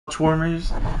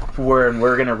Warmers, where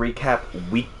we're gonna recap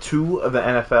week 2 of the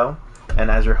NFL. And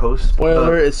as your host,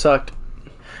 spoiler, it sucked.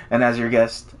 And as your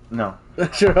guest, no,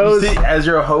 as your host, as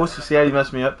your host, you see how you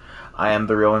messed me up. I am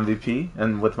the real MVP,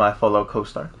 and with my fellow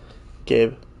co-star,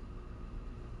 Gabe.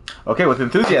 Okay, with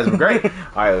enthusiasm, great. All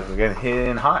right, we're getting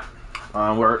hit hot.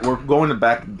 We're going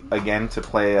back again to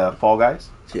play Fall Guys.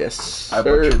 Yes, I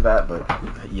butchered that, but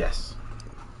yes.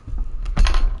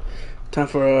 Time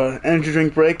for an energy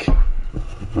drink break.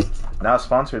 Now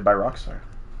sponsored by Rockstar.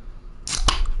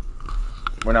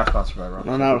 We're not sponsored by Rockstar.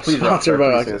 We're not sponsored by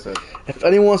Rockstar. If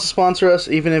anyone wants to sponsor us,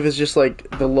 even if it's just like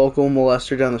the local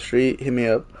molester down the street, hit me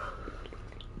up.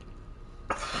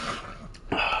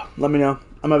 Let me know.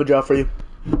 I might have a job for you.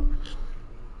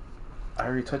 I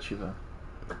already touched you though.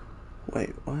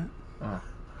 Wait, what? Oh.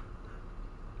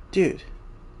 Dude.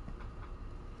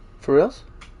 For reals?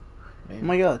 Maybe. Oh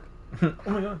my god. Oh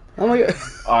my god. Oh my god.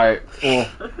 Alright, well.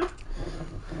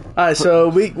 Alright, so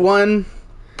week 1,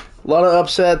 a lot of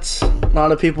upsets. A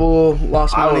lot of people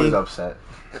lost money. I was upset.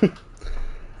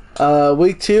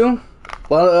 Week 2,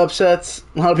 a lot of upsets.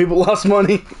 A lot of people lost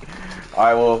money.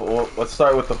 Alright, well, let's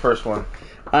start with the first one.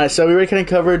 Alright, so we already kind of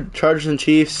covered Chargers and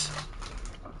Chiefs.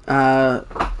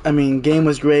 I mean, game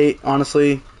was great,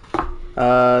 honestly.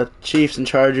 Chiefs and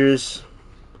Chargers.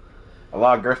 A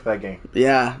lot of girth that game.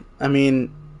 Yeah, I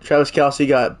mean, Travis Kelce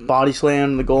got body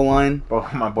slammed on the goal line. Bro,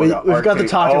 my boy got we forgot to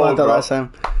talk about that bro. last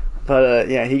time. But,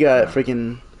 yeah, he got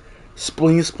freaking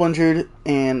splintered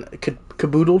and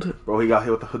caboodled. Bro, he got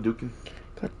hit with a Hadouken.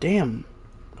 God damn.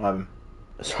 What?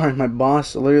 Sorry, my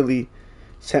boss literally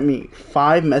sent me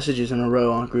 5 messages in a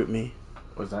row on GroupMe.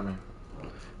 What does that mean?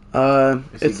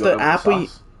 It's the app we...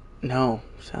 No,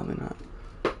 sadly not.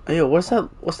 Hey, yo, what's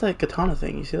that katana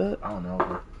thing? You see that? I don't know,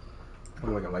 bro.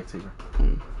 Look like a lightsaber.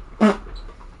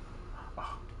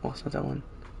 Oh, it's not that one.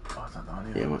 Oh, it's not that one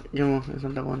either. Yeah, it's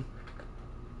not that one.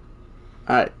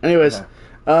 Alright, anyways.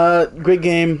 Yeah. Great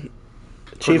game.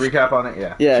 Chiefs, quick recap on it,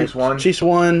 yeah. Chiefs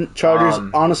won.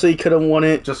 Chargers honestly could have won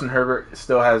it. Justin Herbert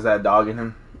still has that dog in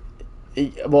him.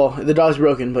 Well, the dog's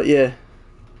broken, but yeah.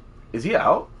 Is he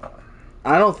out?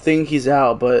 I don't think he's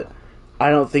out, but I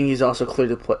don't think he's also cleared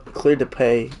to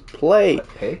play.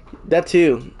 Pay? That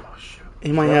too. Oh shoot.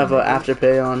 He might have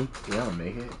afterpay on. You want to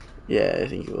make it? Yeah, I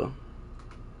think he will.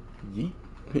 Yeet.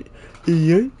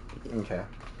 Yeah. Okay.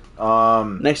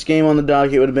 Next game on the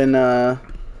docket would have been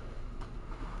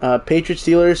Patriots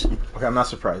Steelers. Okay, I'm not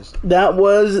surprised. That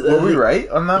was. Were we right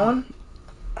on that one?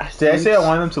 Did I say I so.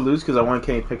 wanted them to lose because I wanted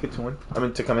Kenny Pickett to win? I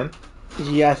mean, to come in?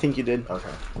 Yeah, I think you did. Okay.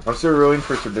 I'm still rooting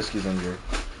for Trubisky's injury.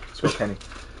 Let's go, Kenny.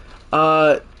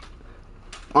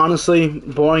 Honestly,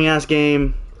 boring ass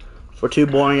game for 2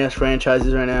 boring ass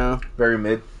franchises right now. Very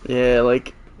mid. Yeah,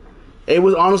 like it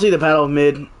was honestly the battle of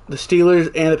mid. The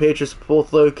Steelers and the Patriots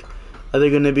both look like they're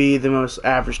going to be the most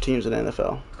average teams in the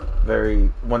NFL. Very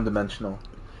one-dimensional.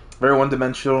 Very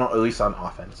one-dimensional, at least on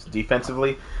offense.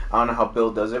 Defensively, I don't know how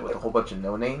Bill does it with a whole bunch of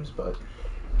no names, but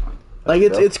like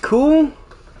it's cool.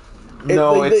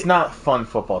 No, it's not fun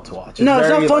football to watch. It's not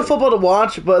fun football to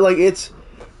watch, but like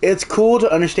it's cool to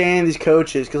understand these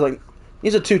coaches because like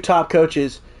these are 2 top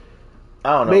coaches.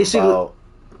 I don't know. Basically,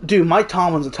 dude, Mike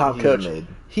Tomlin's a top coach. Mid.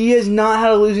 He has not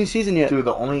had a losing season yet. Dude,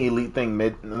 the only elite thing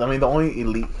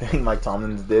Mike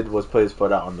Tomlin did was put his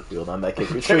foot out on the field on that kick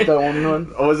return. that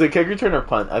one. Oh, was it a kick return or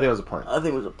punt? I think it was a punt. I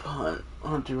think it was a punt. I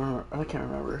don't remember. I can't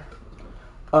remember.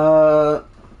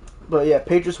 But yeah,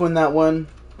 Patriots win that one.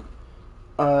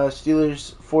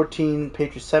 Steelers 14,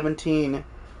 Patriots 17.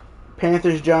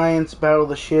 Panthers Giants battle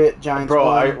the shit. Giants. Bro,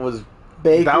 won.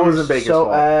 That wasn't Baker's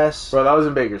fault. Ass. Bro, that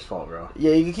wasn't Baker's fault, bro.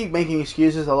 Yeah, you can keep making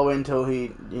excuses all the way until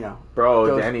he, Bro,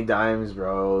 goes. Danny Dimes,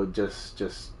 bro, just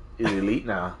is elite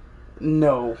now.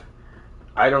 No.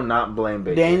 I do not blame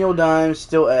Baker. Daniel Dimes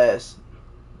still ass.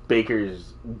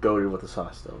 Baker's goated with the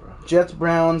sauce, though, bro. Jets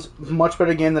Browns, much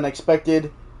better game than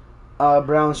expected.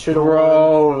 Browns should have won.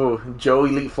 Bro, Joe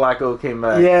Elite Flacco came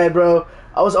back. Yeah, bro.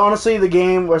 I was honestly the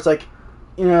game where it's like,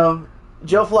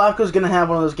 Joe Flacco's going to have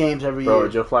one of those games every year. Bro,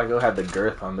 Joe Flacco had the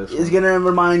girth on this one. He's going to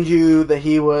remind you that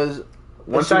he was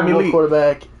one-time elite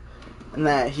quarterback and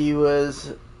that he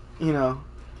was, He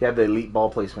had the elite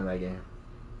ball placement in that game.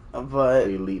 But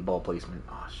the elite ball placement.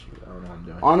 Oh, shoot. I don't know what I'm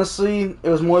doing. Honestly, it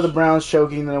was more the Browns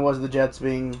choking than it was the Jets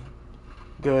being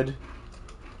good.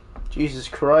 Jesus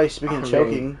Christ, speaking of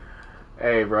choking.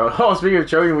 Hey, bro. Oh, speaking of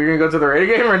choking, we're going to go to the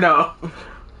Raider game or no?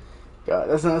 God,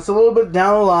 that's a little bit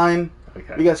down the line.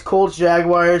 Okay. We got Colts,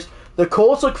 Jaguars. The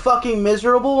Colts look fucking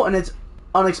miserable, and it's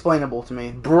unexplainable to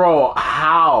me. Bro,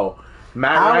 how?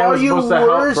 Matt Ryan was supposed to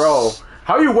help, bro.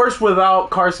 How are you worse without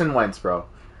Carson Wentz, bro?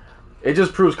 It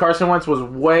just proves Carson Wentz was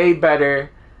way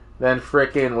better than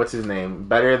frickin' what's his name?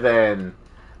 Better than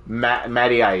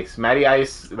Matty Ice. Matty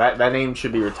Ice. That name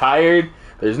should be retired.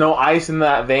 There's no ice in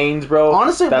that veins, bro.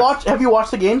 Honestly, have you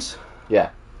watched the games? Yeah.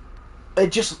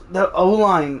 It just the O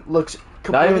line looks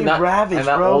completely ravaged, and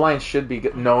that bro. O line should be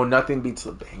good. No, nothing beats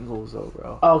the Bengals though,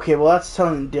 bro. Okay, well that's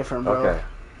something different, bro. Okay.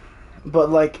 But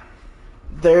like,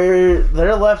 their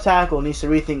left tackle needs to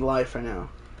rethink life right now.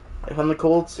 If I'm the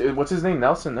Colts, What's his name?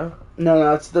 Nelson? No.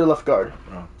 no, it's their left guard.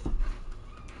 Oh.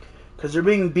 Because they're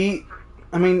being beat.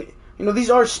 I mean,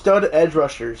 these are stud edge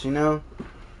rushers.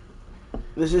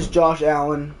 This is Josh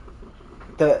Allen,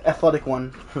 the athletic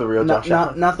one. The real Josh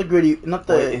Allen. Not the gritty. Not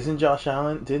the. Wait, isn't Josh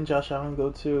Allen? Didn't Josh Allen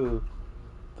go to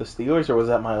the Steelers, or was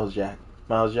that Miles Jack?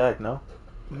 Miles Jack, no.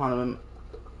 Might have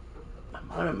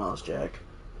been Miles Jack.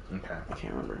 Okay. I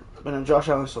can't remember. But then Josh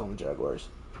Allen's still on the Jaguars.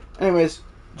 Anyways,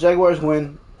 Jaguars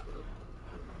win.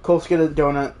 Colts get a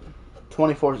donut.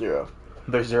 24-0.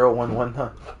 They're 0-1-1, huh?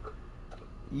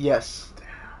 Yes.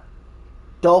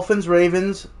 Dolphins,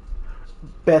 Ravens.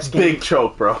 Best game. Big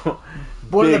choke, bro.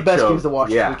 One of the Big best choke. games to watch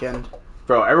Yeah. this weekend.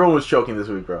 Bro, everyone was choking this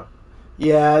week, bro.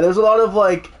 Yeah, there's a lot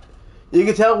of you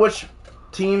could tell which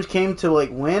teams came to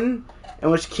win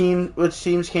and which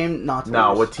teams came not to. No,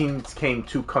 lose. what teams came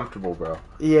too comfortable, bro.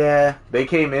 Yeah. They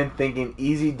came in thinking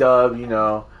easy dub,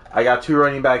 I got 2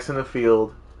 running backs in the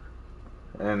field.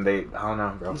 And I don't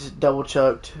know, bro. Just double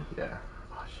chucked. Yeah.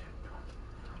 Oh,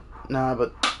 shit. Nah,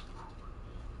 but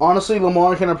honestly,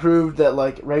 Lamar kind of proved that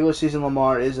regular season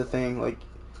Lamar is a thing.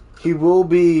 He will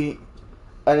be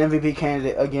an MVP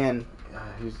candidate again.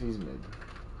 He's mid.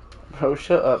 Bro,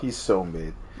 shut up. He's so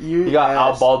mid. He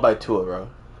got outballed by Tua, bro.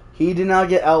 He did not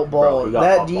get outballed. Bro, he got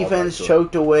that outballed defense by Tua.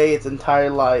 choked away its entire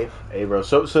life. Hey, bro.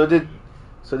 So did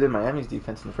Miami's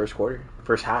defense in the first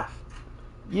half.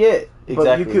 Yeah,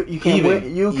 Exactly. but you can't Even.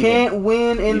 win. You can't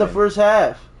win in the Even. first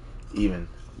half. Even.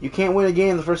 You can't win a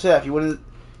game in the first half. You win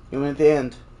at the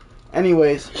end.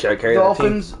 Anyways, Should I carry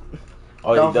Dolphins. that team?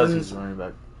 All he does is running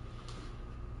back.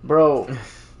 Bro,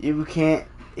 you can't.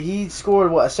 He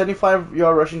scored a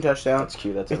 75-yard rushing touchdown. That's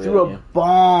cute. That's He a threw real a game.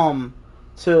 bomb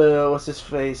to what's his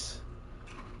face,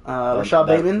 Rashad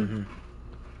Bateman.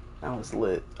 Mhm. That was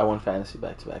lit. I won fantasy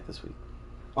back-to-back this week.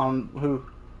 On who?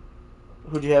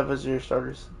 Who'd you have as your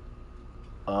starters?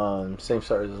 Same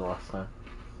starters as last time.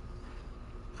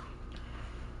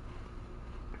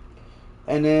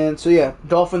 And then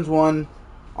Dolphins won.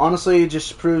 Honestly, it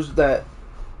just proves that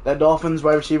Dolphins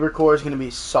wide receiver core is going to be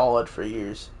solid for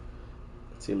years.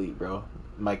 It's elite, bro.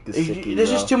 Mike Gesicki, There's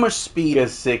bro. just too much speed.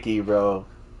 Gesicki, bro.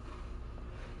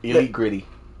 Elite gritty.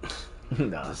 No.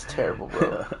 That's terrible,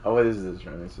 bro. Oh, what is this,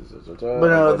 man? But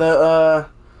no,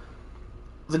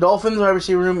 the Dolphins wide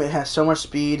receiver room, it has so much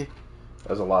speed.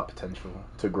 There's a lot of potential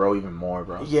to grow even more,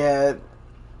 bro. Yeah.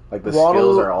 Like, the Waddle-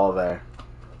 skills are all there.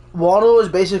 Waddle is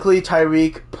basically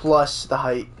Tyreek plus the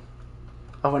height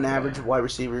of an average wide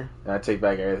receiver. And I take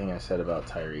back everything I said about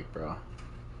Tyreek, bro.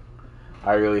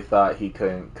 I really thought he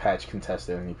couldn't catch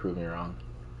contested, and he proved me wrong.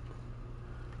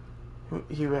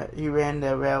 He ran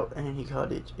that route and he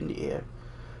caught it in the air.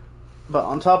 But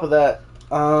on top of that,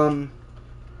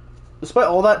 despite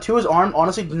all that, Tua's arm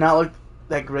honestly did not look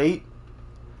that great.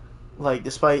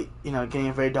 Despite getting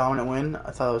a very dominant win,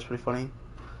 I thought it was pretty funny.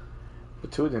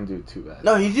 But Tua didn't do too bad.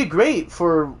 No, he did great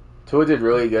for. Tua did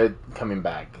really good coming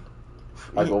back.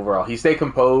 Overall, he stayed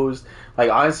composed.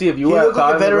 Honestly, if you He would have looked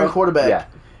like a veteran quarterback. yeah,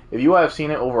 if you would have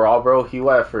seen it overall, bro, he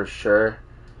would have for sure.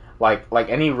 Like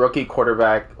any rookie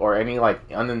quarterback or any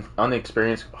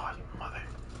unexperienced. Oh, you mother!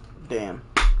 Damn.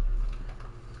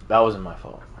 That wasn't my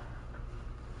fault.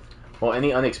 Well,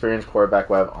 any unexperienced quarterback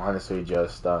would have honestly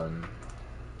just kind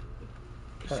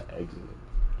of exited.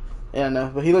 Yeah,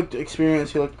 no, but he looked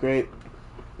experienced. He looked great.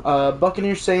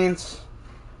 Buccaneers Saints.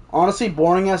 Honestly,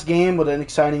 boring ass game, but an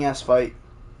exciting ass fight.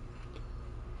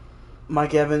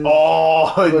 Mike Evans.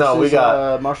 Oh no, we versus,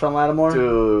 got Marshawn Lattimore.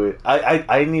 dude. I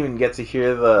didn't even get to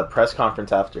hear the press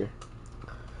conference after.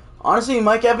 Honestly,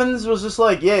 Mike Evans was just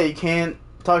you can't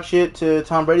talk shit to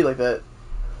Tom Brady like that.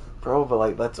 Bro,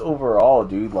 but that's overall,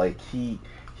 dude.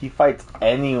 He fights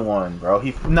anyone, bro.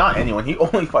 Not anyone. He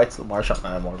only fights the Marshawn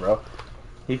Lattimore, bro.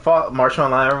 He fought Marshawn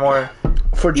Lattimore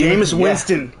For Jameis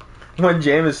Winston. when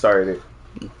Jameis started.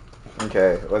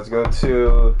 Okay, let's go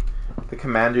to the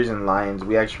Commanders and Lions.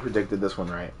 We actually predicted this one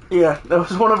right. Yeah, that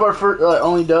was one of our first,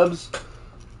 only dubs.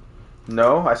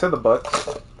 No, I said the Bucks.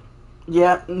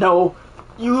 Yeah, no.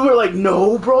 You were like,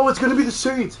 no, bro, it's going to be the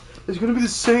Saints. It's going to be the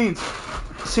Saints.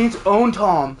 Saints own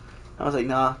Tom. I was like,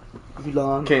 nah, you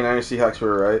long. Okay, Niners Seahawks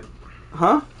were right.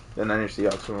 Huh? The Niners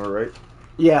Seahawks were right.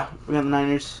 Yeah, we got the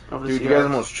Niners over the Dude, you Seahawks. guys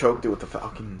almost choked it with the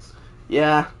Falcons.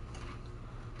 Yeah.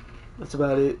 That's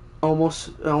about it. Almost.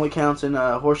 It only counts in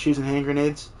horseshoes and hand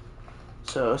grenades.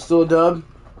 So, still a dub.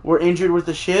 We're injured with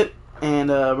the shit, and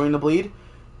we're going to bleed.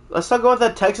 Let's talk about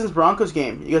that Texans-Broncos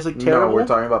game. You guys look terrible. No, we're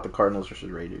talking about the Cardinals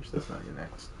versus Raiders. That's not your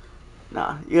next.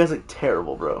 Nah, you guys look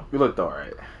terrible, bro. You looked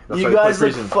alright. You guys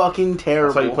look fucking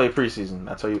terrible. That's why you play preseason.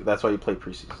 That's why you play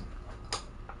preseason.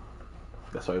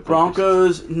 That's why you play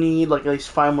Broncos need like at least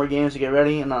 5 more games to get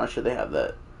ready. I'm not sure they have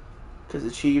that. Because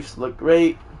the Chiefs look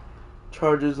great.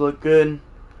 Chargers look good.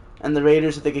 And the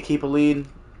Raiders, if they could keep a lead,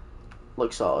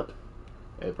 look solid.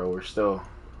 Hey, bro, we're still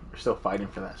fighting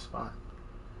for that spot.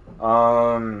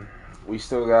 We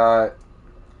still got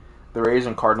the Raiders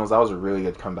and Cardinals. That was a really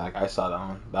good comeback. I saw that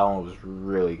one. That one was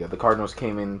really good. The Cardinals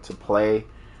came in to play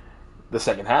the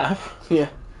second half. Yeah.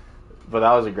 But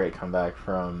that was a great comeback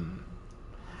from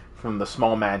the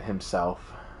small man himself.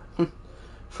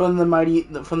 from the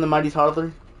mighty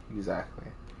toddler. Exactly.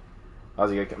 That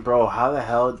was a good bro. How the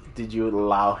hell did you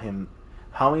allow him?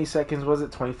 How many seconds was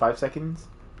it? 25 seconds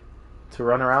to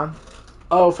run around.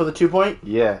 Oh, for the 2-point?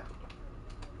 Yeah.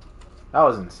 That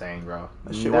was insane, bro.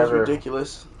 That shit was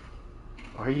ridiculous.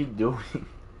 What are you doing?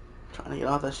 Trying to get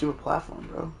off that stupid platform,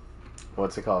 bro.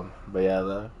 What's it called? But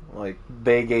yeah,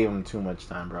 they gave him too much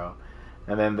time, bro.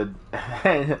 And then the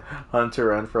Hunter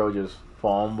Renfrow just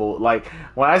fumbled. Like,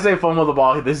 when I say fumble the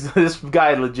ball, this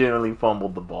guy legitimately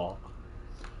fumbled the ball.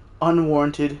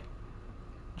 Unwarranted.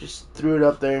 Just threw it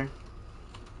up there.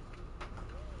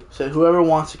 Said whoever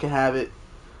wants it can have it.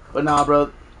 But nah,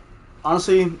 bro.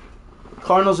 Honestly,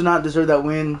 Cardinals did not deserve that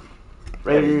win.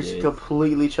 Raiders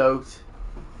completely choked.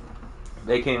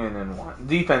 They came in and won.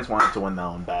 Defense wanted to win that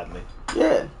one badly.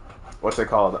 Yeah. What's it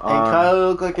called? And Kyle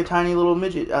looked like a tiny little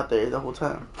midget out there the whole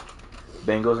time.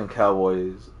 Bengals and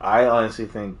Cowboys. I honestly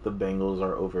think the Bengals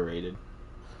are overrated.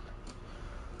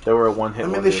 They were a one-hit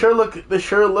wonder. I mean, they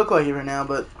sure look like it right now,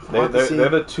 but they're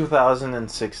the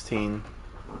 2016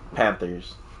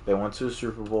 Panthers. They went to the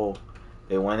Super Bowl.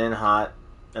 They went in hot,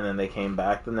 and then they came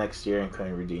back the next year and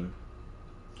couldn't redeem.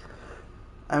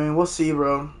 I mean, we'll see,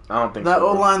 bro. I don't think that so. That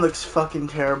O-line looks fucking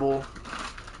terrible.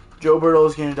 Joe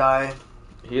Burrow's gonna die.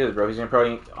 He is, bro. He's gonna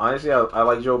probably... Honestly, I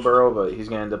like Joe Burrow, but he's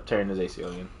gonna end up tearing his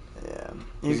ACL again. Yeah.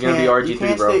 He's gonna be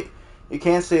RG3, bro. You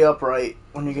can't stay upright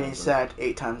when you're getting sacked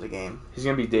 8 times a game. He's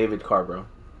gonna be David Carr, bro.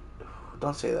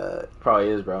 Don't say that. Probably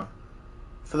is, bro.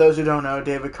 For those who don't know,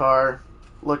 David Carr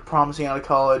looked promising out of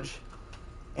college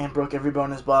and broke every bone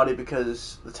in his body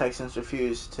because the Texans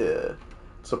refused to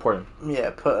support him. Yeah,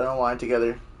 put an O-line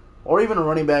together. Or even a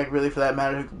running back, really, for that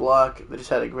matter, who could block. They just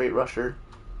had a great rusher.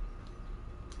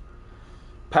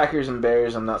 Packers and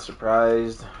Bears, I'm not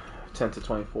surprised.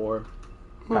 10-24.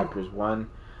 Packers won.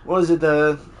 What was it?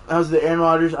 That was the Aaron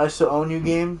Rodgers I Still Own You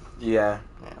game? Yeah.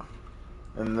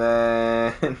 And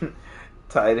then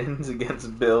Titans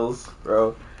against Bills,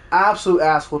 bro. Absolute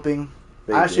ass whooping.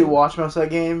 I actually watched most of that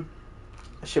game.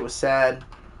 That shit was sad.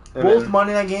 And both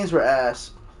Monday night games were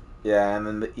ass. Yeah, and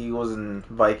then the Eagles and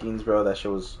Vikings, bro. That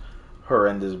shit was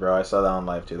horrendous, bro. I saw that on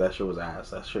live too. That shit was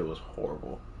ass. That shit was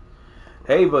horrible.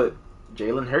 Hey, but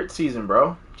Jalen Hurts season,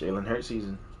 bro. Jalen Hurts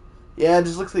season. Yeah, it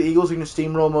just looks like the Eagles are going to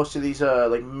steamroll most of these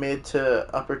like mid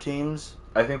to upper teams.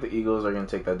 I think the Eagles are going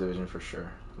to take that division for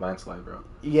sure. Landslide, bro.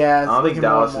 Yeah, I don't think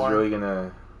Dallas is really going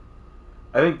to...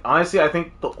 I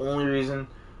think the only reason...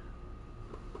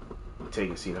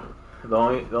 Take a seat. The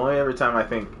only every time I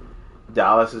think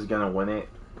Dallas is going to win it...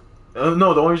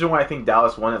 No, the only reason why I think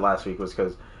Dallas won it last week was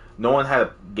because no one had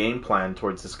a game plan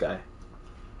towards this guy.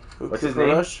 What's his name?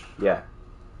 Rush? Yeah.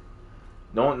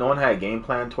 No one had a game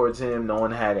plan towards him. No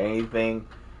one had anything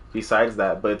besides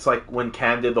that. But it's like when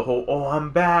Cam did the whole, "Oh,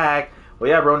 I'm back." Well,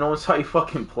 yeah, bro. No one saw you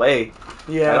fucking play.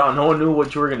 Yeah. No one knew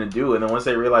what you were gonna do. And then once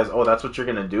they realized, "Oh, that's what you're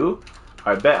gonna do,"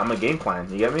 I bet I'm a game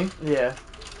plan. You get me? Yeah.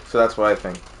 So that's what I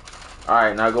think. All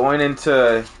right, now going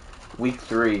into week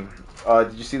 3.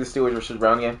 Did you see the Steelers versus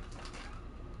Brown game?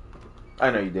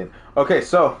 I know you did. Okay,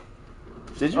 so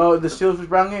did you? Oh, the Steelers versus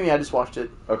Brown game? Yeah, I just watched it.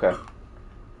 Okay.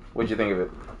 What'd you think of it?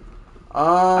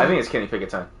 I think it's Kenny Pickett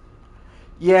time.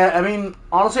 Yeah, I mean,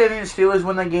 honestly, I think the Steelers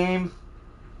win that game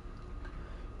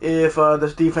if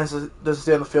this defense doesn't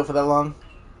stay on the field for that long.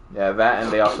 Yeah, that, and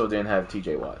they also didn't have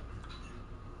TJ Watt.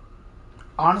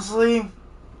 Honestly,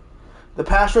 the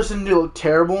pass rush didn't look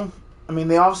terrible. I mean,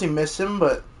 they obviously missed him,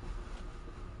 but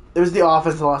it was the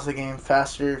offense that lost the game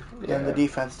faster than the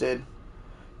defense did.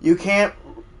 You can't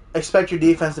expect your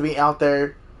defense to be out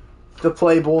there to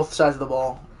play both sides of the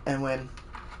ball and win.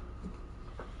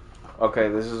 Okay,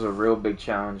 this is a real big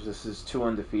challenge. This is 2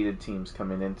 undefeated teams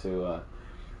coming into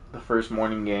the first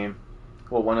morning game.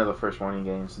 Well, one of the first morning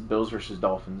games. Bills versus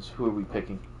Dolphins. Who are we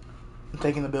picking? I'm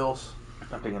taking the Bills.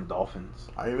 I'm picking Dolphins.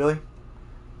 Are you really?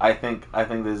 I think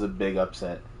there's a big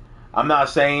upset. I'm not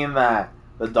saying that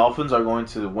the Dolphins are going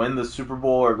to win the Super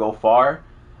Bowl or go far,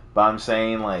 but I'm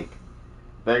saying like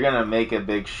they're gonna make a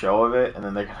big show of it and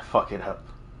then they're gonna fuck it up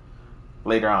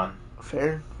later on.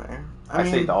 Fair. I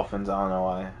say Dolphins. I don't know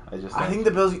why. I think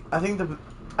the Bills.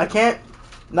 I can't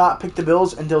not pick the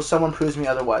Bills until someone proves me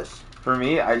otherwise. For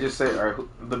me, I just say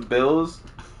the Bills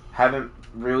haven't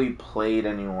really played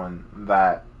anyone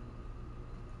that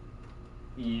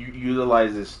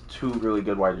utilizes two really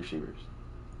good wide receivers.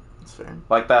 That's fair.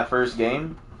 Like that first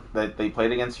game that they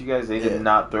played against you guys, they did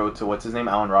not throw to what's his name,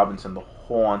 Allen Robinson, the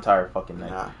whole entire fucking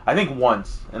night. Nah. I think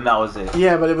once, and that was it.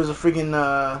 Yeah, but it was a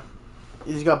freaking.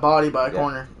 He just got bodied by a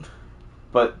corner.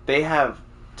 But they have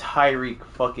Tyreek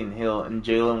fucking Hill and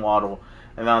Jalen Waddle,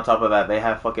 and on top of that, they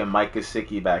have fucking Mike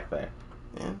Gesicki back there.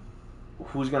 Yeah.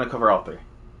 Who's gonna cover all three?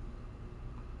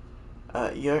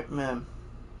 Yeah, man.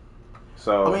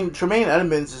 So I mean, Tremaine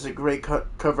Edmonds is a great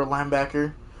cover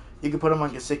linebacker. You could put him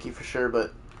on Gesicki for sure,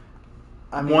 but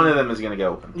I mean, one of them is gonna get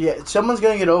open. Yeah, someone's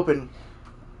gonna get open.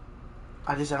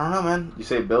 I don't know, man. You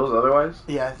say Bills otherwise?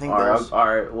 Yeah, I think Bills. All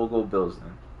right, we'll go Bills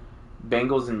then.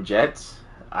 Bengals and Jets.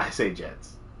 I say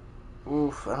Jets.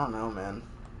 Oof, I don't know, man.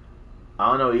 I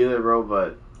don't know either, bro.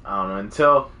 But I don't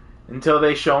know until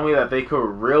they show me that they could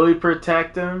really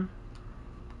protect him.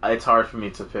 It's hard for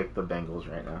me to pick the Bengals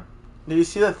right now. Did you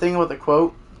see that thing with the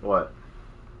quote? What?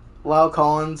 Lyle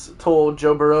Collins told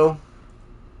Joe Burrow,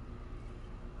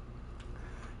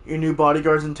 "Your new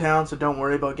bodyguard's in town, so don't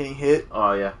worry about getting hit."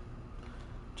 Oh yeah.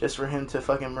 Just for him to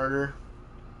fucking murder.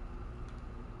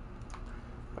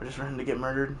 Or just for him to get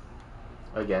murdered.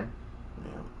 Again.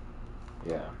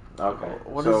 Yeah. Okay.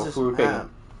 What so is this who are we picking?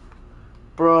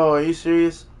 Bro, are you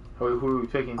serious? Who are we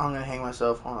picking? I'm gonna hang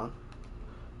myself. Hold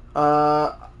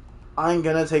on. I'm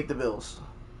gonna take the Bills.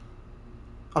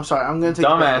 I'm sorry, I'm gonna take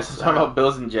Dumbass. the Bengals. I'm talking about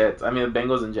Bills and Jets. I mean, the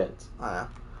Bengals and Jets. I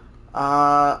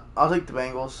know. I'll take the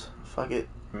Bengals. Fuck it.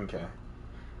 Okay.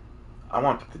 I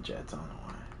want to pick the Jets. I don't know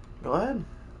why. Go ahead.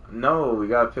 No, we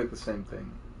gotta pick the same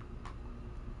thing.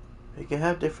 We can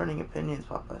have differing opinions,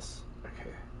 Papas. Okay.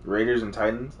 Raiders and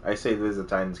Titans. I say there's the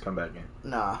Titans come back in.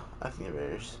 Nah, I think the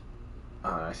Raiders.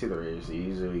 I see the Raiders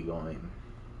easily going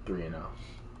 3-0.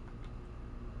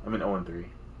 I mean 0-3.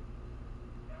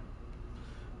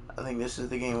 I think this is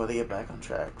the game where they get back on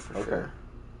track for sure.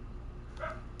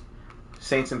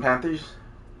 Saints and Panthers.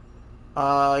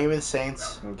 Give me the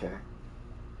Saints. Okay.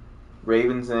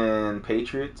 Ravens and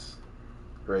Patriots.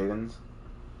 Ravens.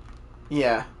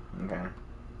 Yeah. Okay.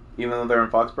 Even though they're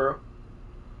in Foxborough.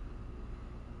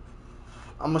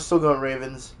 I'm gonna still go with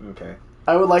Ravens. Okay.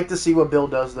 I would like to see what Bill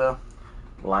does though.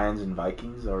 Lions and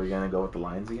Vikings. Are we gonna go with the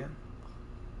Lions again?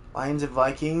 Lions and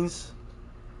Vikings.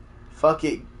 Fuck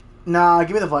it. Nah,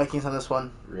 give me the Vikings on this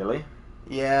one. Really?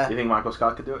 Yeah. Do you think Michael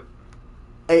Scott could do it?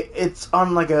 It's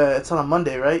on a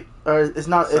Monday, right? Or it's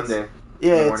not. Sunday.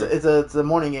 It's a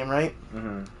morning game, right?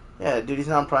 Mm-hmm. Yeah, dude, he's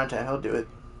not on prime time. He'll do it.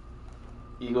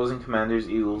 Eagles and Commanders.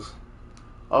 Eagles.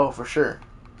 Oh, for sure.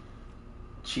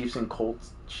 Chiefs and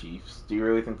Colts. Chiefs. Do you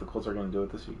really think the Colts are gonna do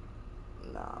it this week?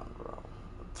 Nah, bro.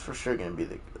 It's for sure gonna be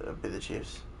the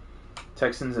Chiefs.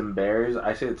 Texans and Bears.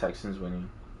 I say the Texans winning.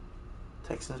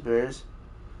 Texans, Bears.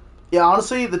 Yeah,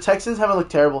 honestly, the Texans haven't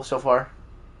looked terrible so far.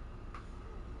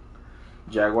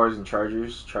 Jaguars and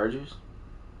Chargers. Chargers.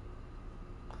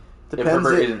 Depends if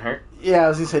Herbert isn't hurt. Yeah, I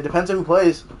was gonna say depends on who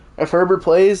plays. If Herbert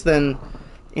plays, then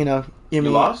you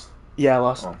lost. Yeah, I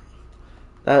lost. Oh.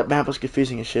 That map was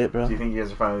confusing as shit, bro. Do you think you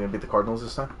guys are finally gonna beat the Cardinals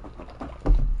this time?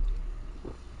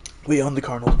 We own the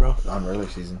Cardinals, bro. On regular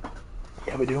season.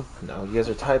 Yeah, we do. No, you guys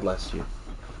are tied last year.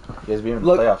 You guys beat them in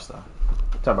the playoffs though.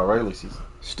 I'm talking about regular season.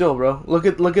 Still, bro. Look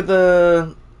at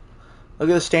the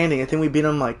standing. I think we beat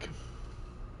them like.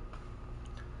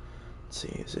 Let's see,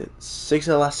 is it 6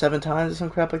 of the last 7 times or some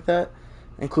crap like that,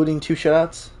 including 2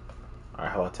 shutouts? All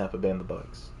right, how about Tampa Bay and the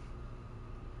Bucks?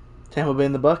 Tampa Bay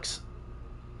and the Bucks.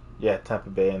 Yeah, Tampa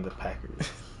Bay and the Packers.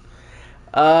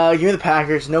 Give me the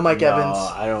Packers. No Mike Evans.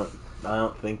 I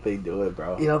don't think they do it,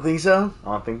 bro. You don't think so?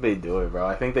 I don't think they do it, bro.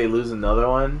 I think they lose another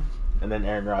one, and then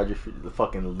Aaron Rodgers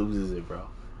fucking loses it, bro.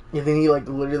 You think he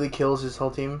literally kills his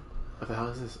whole team? What the hell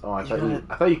is this? Oh, I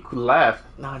thought you laughed.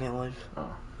 No, I didn't leave.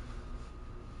 Oh.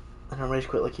 I don't rage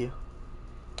quit like you.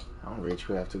 I don't rage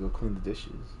quit. I have to go clean the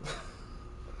dishes.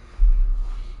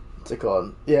 What's it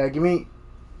called? Yeah, give me.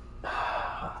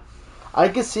 I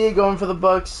could see it going for the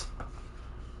Bucks,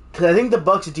 because I think the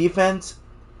Bucks defense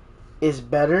is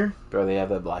better. Bro, they have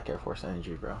that Black Air Force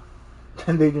energy, bro.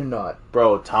 And they do not.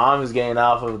 Bro, Tom is getting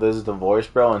off of this divorce,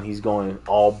 bro, and he's going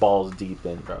all balls deep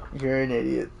in, bro. You're an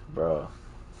idiot. Bro.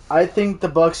 I think the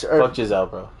Bucks are. Fuck Giselle,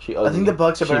 bro. She ugly. I think the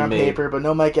Bucks are better on made. paper, but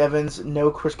no Mike Evans, no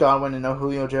Chris Godwin, and no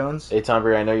Julio Jones. Hey, Tom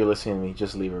Brady, I know you're listening to me.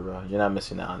 Just leave her, bro. You're not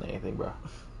missing out on anything, bro.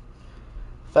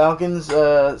 Falcons,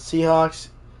 Seahawks.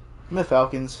 I'm the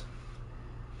Falcons.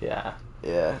 Yeah.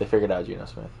 Yeah. They figured out Geno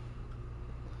Smith.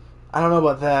 I don't know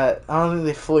about that. I don't think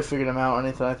they fully figured him out or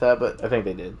anything like that, but I think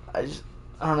they did. I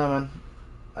don't know, man.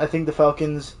 I think the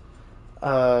Falcons, they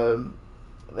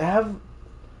have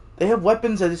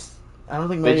weapons. I don't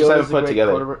think They just haven't Mariota's a put great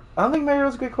together. quarterback. I don't think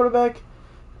Mariota's a great quarterback.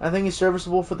 I think he's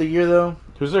serviceable for the year, though.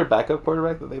 Who's their backup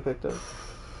quarterback that they picked up?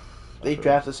 They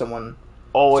drafted someone.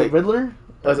 Oh Is wait, it Riddler?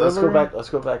 let's go Riddler? back. Let's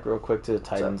go back real quick to the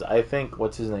Titans. I think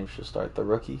what's his name should start. The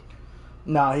rookie.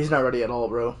 Nah, he's not ready at all,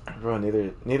 bro. Bro,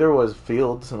 neither was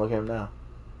Fields, and look at him now.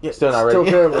 Yeah, Still not still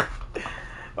ready. terrible.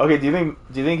 Okay, do you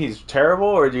think he's terrible,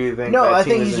 or do you think No, that I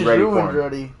team think he's isn't just ready ruined for him?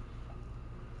 already.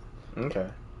 Okay.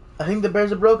 I think the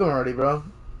Bears have broken him already, bro.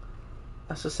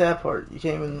 That's the sad part. You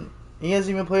can't even. He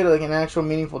hasn't even played like an actual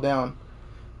meaningful down.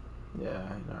 Yeah,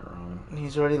 you're not wrong.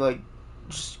 He's already like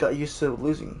just got used to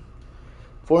losing.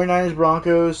 49ers,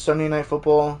 Broncos, Sunday Night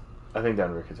Football. I think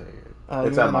Denver could take it. It's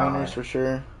It's the at Mile Niners High. for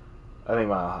sure. I think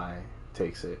Mile High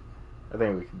takes it. I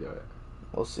think we can do it.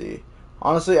 We'll see.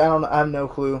 Honestly, I have no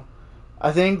clue.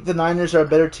 I think the Niners are a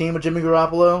better team with Jimmy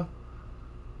Garoppolo.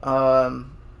 But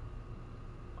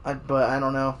I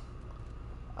don't know.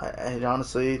 I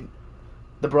honestly,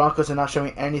 the Broncos are not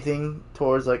showing anything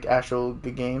towards like actual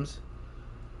good games.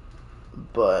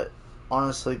 But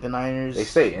honestly, the Niners. They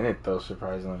stay in it though,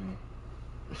 surprisingly.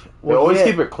 Well, They always yeah,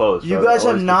 keep it close. You bro. guys They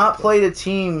have always keep not it close. played a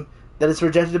team that is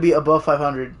projected to be above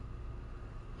 500.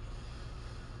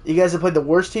 You guys have played the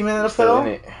worst team in the We're still NFL. in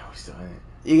it. We're still in it.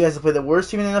 You guys have played the worst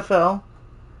team in the NFL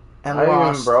and I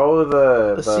lost. even, bro,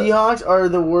 The Seahawks are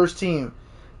the worst team.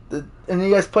 And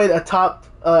you guys played a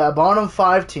bottom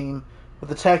 5 team with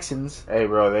the Texans. Hey,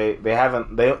 bro, they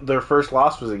haven't. Their first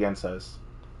loss was against us.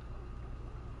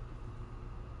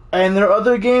 And their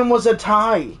other game was a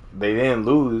tie They didn't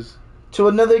lose. to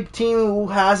another team who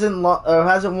hasn't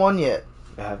won yet.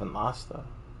 They haven't lost though.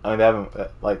 I mean, they haven't.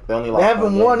 They only lost. They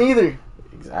haven't one won game. either.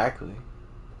 Exactly.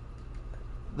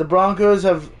 The Broncos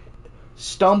have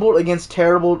stumbled against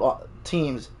terrible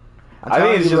teams. I'm I think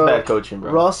telling it's you, just bro, bad coaching,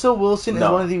 bro. Russell Wilson is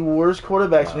No. one of the worst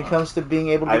quarterbacks when No. it comes to being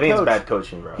able to I be think coached. it's bad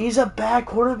coaching, bro. He's a bad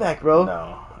quarterback, bro.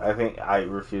 No, I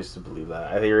refuse to believe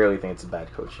that. I really think it's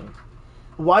bad coaching.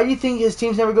 Why do you think his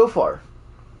teams never go far?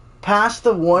 Past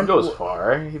the one He goes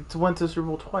far. He went to the Super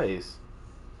Bowl twice.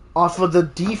 off of the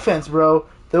defense, bro.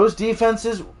 Those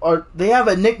defenses they have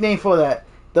a nickname for that.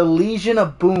 The Legion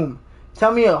of Boom.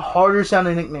 Tell me a harder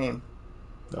sounding nickname.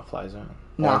 No fly zone.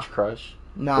 Nah. Orange Crush.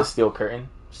 Nah. The Steel Curtain.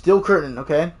 Steel Curtain,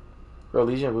 okay? Bro,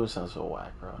 Legion of Boom sounds so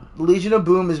whack, bro. Legion of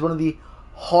Boom is one of the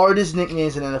hardest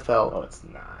nicknames in NFL. No, it's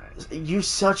not. You're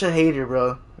such a hater,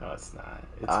 bro. No, it's not.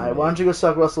 It's Alright, why don't you go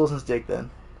suck Russell Wilson's dick then?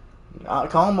 No.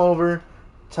 Call him over,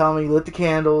 tell him you lit the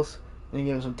candles, and you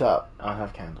give him some top. I don't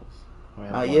have candles. I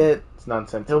have Not one. yet. It's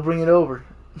nonsense. He'll bring it over.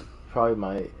 Probably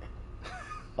might.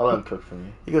 I'll let him cook for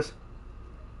me. He goes,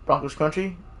 Broncos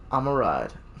country, I'm a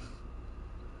ride.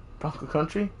 Bronco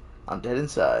country, I'm dead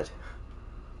inside.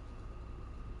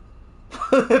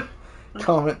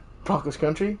 Comment, Broncos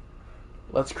country,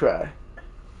 let's cry.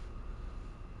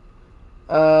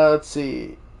 Let's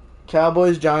see.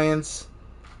 Cowboys, Giants.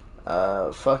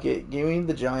 Fuck it. Give me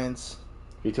the Giants.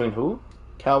 Between who?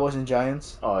 Cowboys and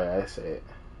Giants. Oh, yeah, I say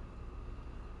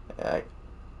it.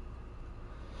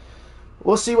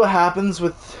 We'll see what happens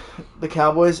with the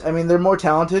Cowboys. I mean, they're more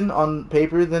talented on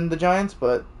paper than the Giants,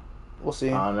 but we'll see.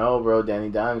 I don't know, bro. Danny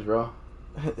Dimes, bro.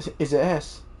 Is it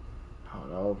ass? I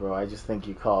don't know, bro. I just think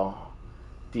you call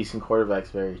decent quarterbacks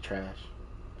very trash.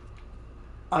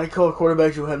 I call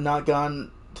quarterbacks who have not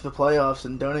gone to the playoffs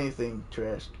and done anything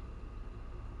trash.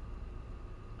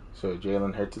 So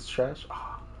Jalen Hurts is trash?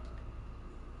 Oh.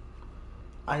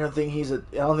 I don't think he's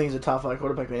a top 5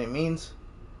 quarterback by any means.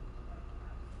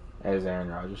 Is Aaron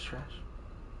Rodgers trash?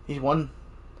 He's won.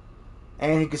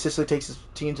 And he consistently takes his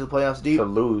team to the playoffs deep. To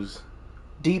lose.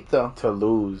 Deep, though. To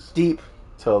lose. Deep.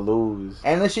 To lose.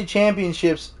 NFC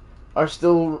championships are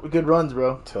still good runs,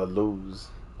 bro. To lose.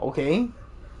 Okay.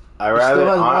 I He rather. still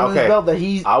has one on his Okay. belt that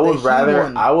he's. I would that he rather.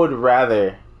 won. I would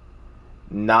rather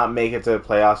not make it to the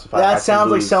playoffs if I had That to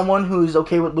sounds like lose. someone who's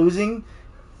okay with losing,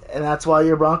 and that's why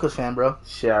you're a Broncos fan, bro.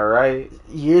 Shit, right,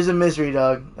 Years of misery,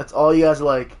 dog. That's all you guys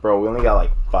like. bro. We only got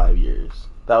like 5 years.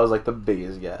 That was like the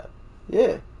biggest gap.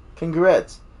 Yeah.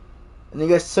 Congrats. And you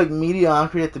guys took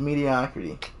mediocrity at the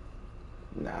mediocrity.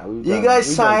 Nah, we've You done- guys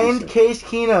we've done signed decent. Case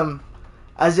Keenum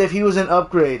as if he was an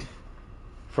upgrade.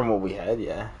 From what we had,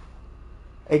 yeah.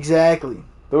 Exactly.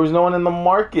 There was no one in the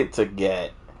market to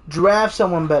get. Draft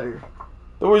someone better.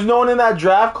 There was no one in that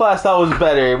draft class that was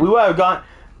better. We would have gone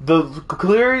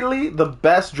clearly the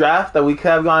best draft that we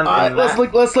could have gone. All right, let's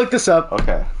look this up.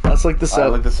 Okay. Let's look this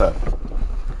up. Look this up.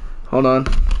 Hold on.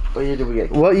 What year did we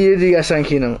get? What year did you guys sign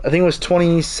Keenum? I think it was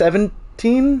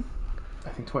 2017. I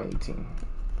think 2018.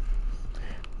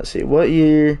 Let's see. What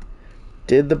year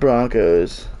did the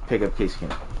Broncos pick up Case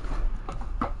Keenum?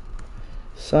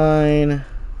 Sign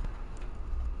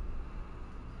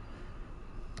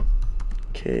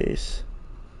Case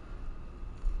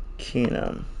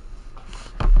Keenum.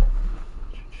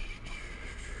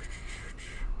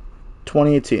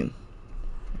 2018.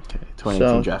 Okay,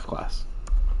 2018 draft class.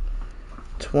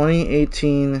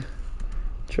 2018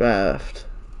 draft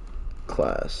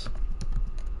class.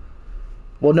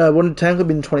 Well, no, it wouldn't technically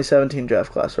be in 2017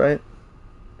 draft class, right?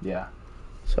 Yeah.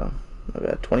 So, my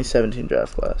bad. 2017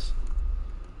 draft class.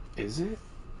 Is it?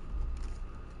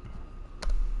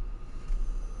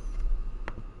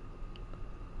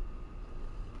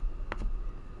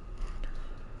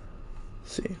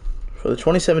 Let's see. For the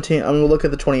 2017, I'm going to look at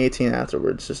the 2018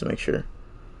 afterwards just to make sure.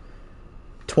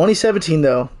 2017,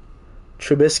 though.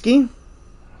 Trubisky.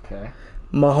 Okay.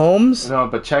 Mahomes. No,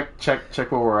 but check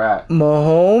where we're at.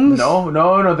 Mahomes.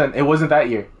 No. Then it wasn't that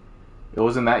year. It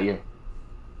wasn't that year.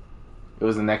 It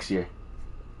was the next year.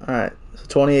 All right. So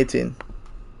 2018.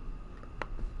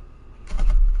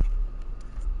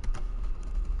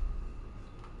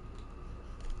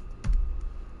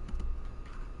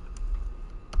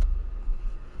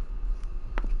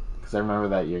 Because I remember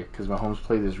that year. Because Mahomes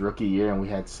played his rookie year and we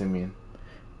had Simeon.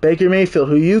 Baker Mayfield,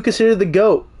 who you consider the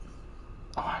GOAT.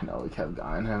 Oh, I know. We kept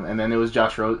going him. And then it was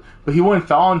Josh Rosen. But he wouldn't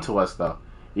fall into us, though.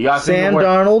 You got Sam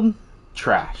Darnold.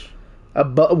 Trash.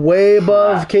 Way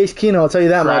above Case Keenum, I'll tell you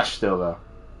that much. Trash still, though.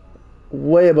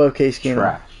 Way above Case Keenum.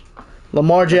 Trash.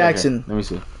 Lamar Jackson. Let me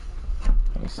see.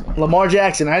 Lamar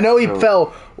Jackson. I know he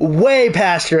fell way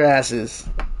past your asses.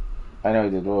 I know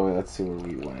he did. Wait, let's see where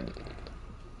we went.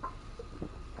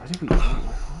 Where did we go?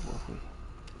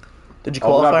 Did you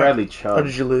qualify? We got Bradley Chubb. Or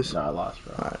did you lose? No, I lost,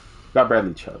 bro. All right. Got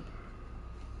Bradley Chubb.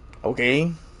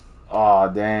 Okay. Oh,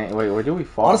 dang. Wait, where did we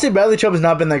fall? Honestly, Bradley Chubb has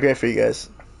not been that great for you guys.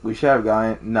 We should have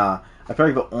gotten... Nah. I feel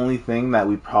like the only thing that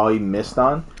we probably missed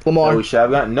on... Lamar. That we should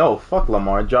have gotten... No, fuck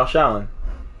Lamar. Josh Allen.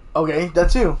 Okay, that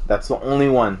too. That's the only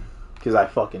one. Because I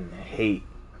fucking hate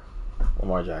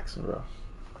Lamar Jackson, bro.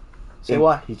 Say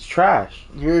what? He's trash.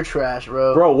 You're trash,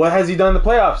 bro. Bro, what has he done in the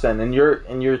playoffs then? In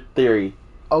your theory?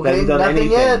 Okay, nothing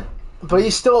yet. But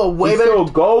he's still a way better. He still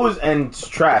goes and it's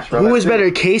trash, bro. Who is better,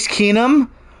 Case Keenum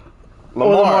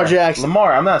or Lamar Jackson?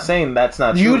 Lamar. I'm not saying that's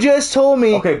not true. You just told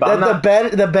me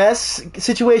that the best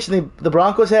situation the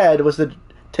Broncos had was to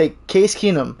take Case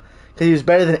Keenum because he was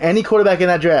better than any quarterback in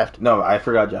that draft. No, I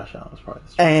forgot Josh Allen was part of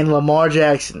this. And Lamar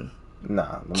Jackson.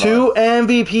 Nah. 2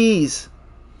 MVPs.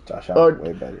 Josh Allen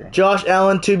way better. Josh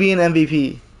Allen to be an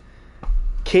MVP.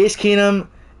 Case Keenum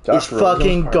is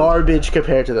fucking garbage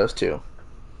compared to those two.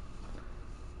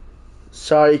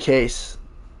 Sorry, Case.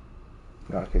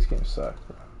 No, Case Keenum sucked,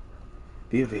 bro.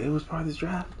 Vita was part of this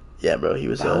draft? Yeah, bro. He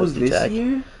was that was this tag.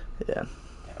 year? Yeah.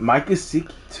 Mike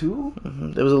Gesicki, too?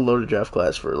 Mm-hmm. There was a loaded draft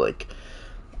class for, like,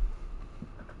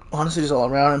 honestly, just all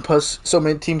around. And plus, so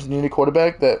many teams needed a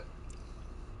quarterback that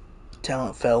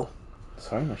talent fell.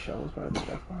 Sorry, Michelle was part of the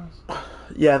draft class?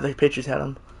 Yeah, the Patriots had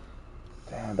him.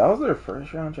 Damn, that was their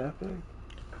first round draft pick?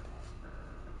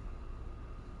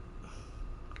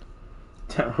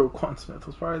 Damn, Roquan Smith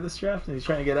was part of this draft and he's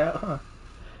trying to get out, huh?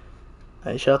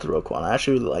 Hey, shout out to Roquan. I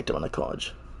actually really liked him on the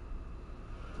college.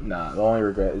 Nah, the only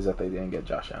regret is that they didn't get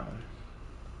Josh Allen.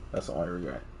 That's the only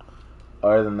regret.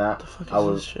 Other than that, what the fuck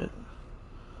is this shit?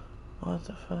 What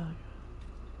the fuck?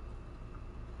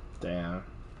 Damn.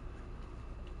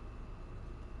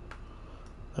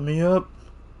 Let me up.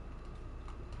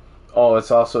 Oh,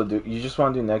 it's also you just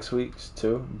want to do next week's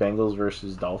too? Bengals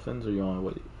versus Dolphins, or you want to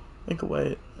wait? I can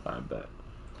wait. I bet.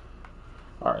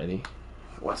 Alrighty.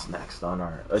 What's next on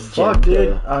our agenda? Fuck,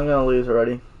 dude. I'm gonna lose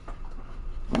already.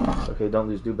 It's okay, don't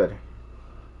lose. Do better.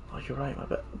 Oh, you're right. My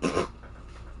bad. Okay,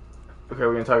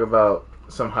 we're gonna talk about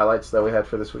some highlights that we had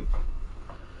for this week.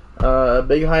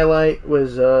 Big highlight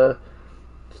was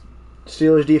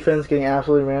Steelers defense getting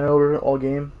absolutely ran over all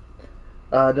game.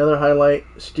 Another highlight: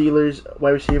 Steelers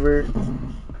wide receiver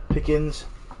Pickens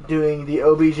doing the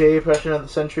OBJ impression of the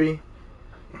century.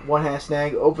 One hand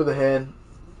snag over the head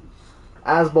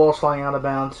as ball's flying out of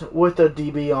bounds with a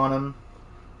DB on him.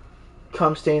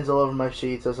 Cum stains all over my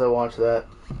sheets as I watch that.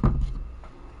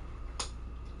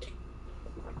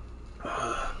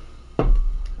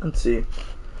 Let's see.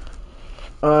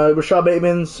 Rashad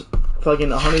Bateman's fucking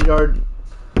 100-yard.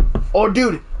 Oh,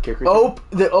 dude, kick return?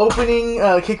 The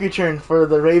opening kick return for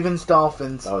the Ravens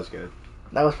Dolphins. That was good.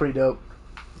 That was pretty dope.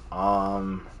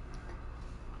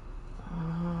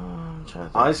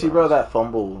 Honestly, bro, that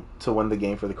fumble to win the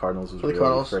game for the Cardinals was really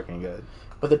freaking good.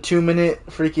 With a 2-minute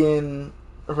freaking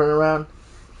runaround.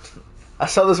 I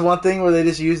saw this one thing where they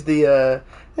just used the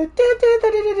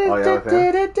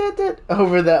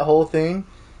over that whole thing.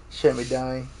 Shit me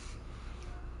dying.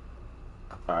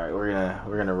 All right,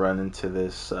 we're gonna run into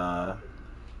this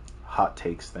hot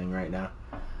takes thing right now.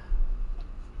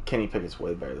 Kenny Pickett's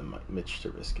way better than Mitch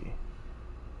Trubisky.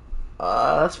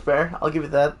 That's fair. I'll give you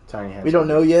that. Tiny hands. We don't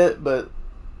know yet, but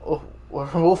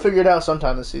we'll figure it out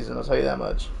sometime this season. I'll tell you that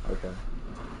much. Okay.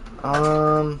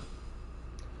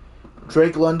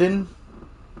 Drake London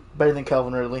better than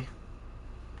Calvin Ridley.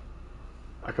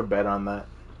 I could bet on that.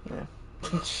 Yeah.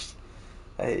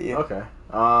 I hate you. Okay.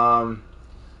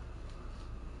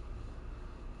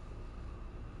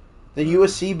 The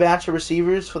USC batch of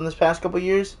receivers from this past couple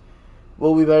years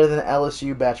will be better than the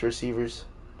LSU batch of receivers.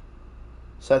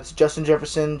 So that's Justin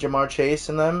Jefferson, Jamar Chase,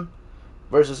 and them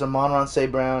versus Amon-Ra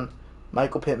St. Brown,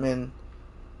 Michael Pittman,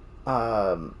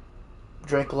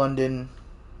 Drake London,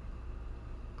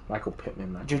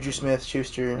 Juju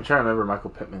Smith-Schuster. I'm trying to remember Michael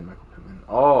Pittman.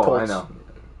 Oh, Colts. I know.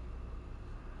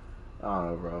 I don't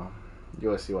know, bro.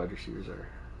 USC wide receivers are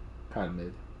kind of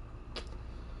mid.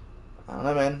 I don't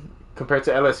know, man. Compared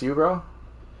to LSU, bro?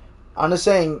 I'm just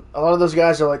saying, a lot of those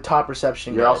guys are like top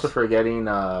reception You're guys. also forgetting...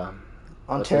 on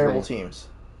terrible teams.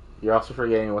 You're also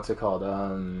forgetting, what's it called?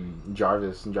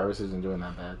 Jarvis. And Jarvis isn't doing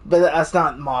that bad. But that's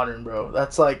not modern, bro.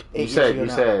 That's like 8 years ago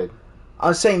now. said...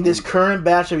 I'm saying this current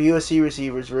batch of USC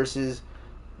receivers versus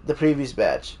the previous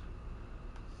batch.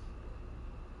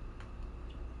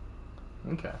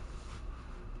 Okay.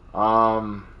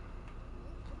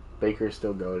 Baker's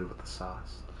still goated with the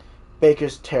sauce.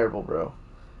 Baker's terrible, bro.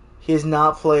 He has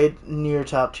not played near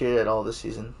top tier at all this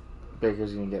season.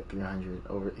 Baker's gonna get 300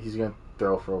 over. He's gonna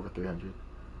throw for over 300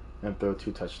 and throw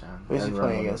 2 touchdowns. Who's he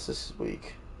playing against this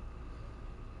week?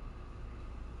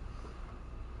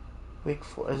 Week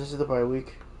 4. Is this the bye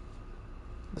week?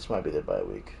 This might be their bye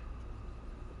week.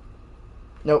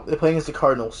 Nope, they're playing against the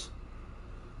Cardinals.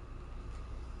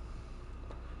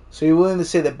 So you're willing to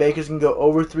say that Baker's can go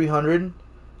over 300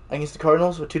 against the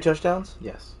Cardinals with 2 touchdowns?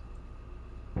 Yes.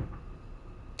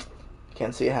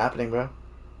 Can't see it happening, bro.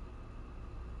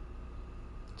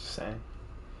 Just saying.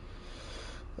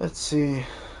 Let's see.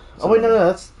 Oh wait, no,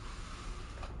 that's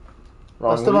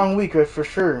the wrong week, right? For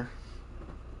sure.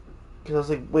 Because I was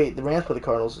like, wait, the Rams play the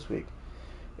Cardinals this week.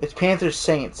 It's Panthers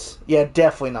Saints. Yeah,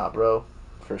 definitely not, bro.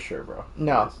 For sure, bro.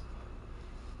 No. Yes.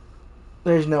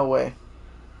 There's no way.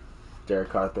 Derek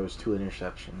Carr throws 2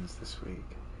 interceptions this week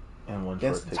and 1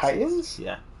 against the Titans.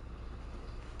 Yeah.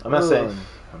 I'm not saying.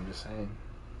 I'm just saying.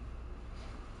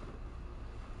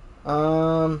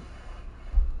 I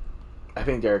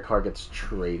think Derek Carr gets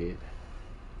traded.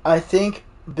 I think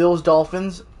Bills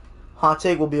Dolphins hot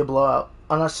take will be a blowout.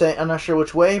 I'm not sure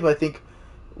which way, but I think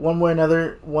one way or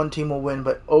another, one team will win,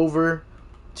 but over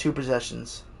 2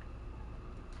 possessions.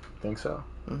 Think so?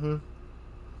 Mm-hmm.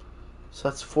 So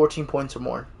that's 14 points or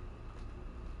more.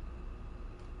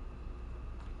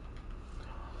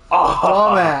 Oh,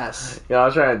 dumbass! You know what I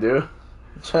was trying to do?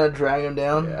 I'm trying to drag him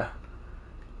down. Yeah.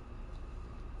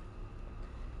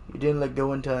 You didn't let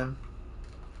go in time.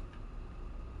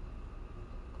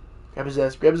 Grab his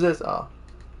ass. Grab his ass. Oh.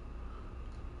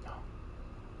 No.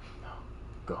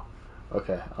 Go.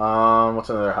 Okay. What's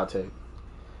another hot take?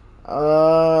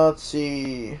 Let's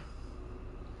see.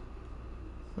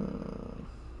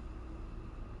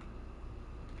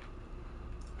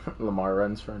 Lamar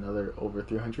runs for another over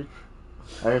 300.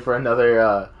 I mean, for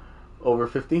another over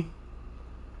 50.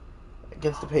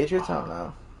 Against the Patriots? I don't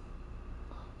know.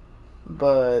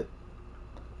 But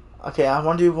okay, I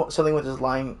want to do something with this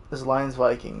Lions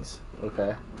Vikings.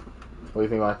 Okay. What do you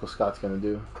think Michael Scott's gonna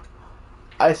do?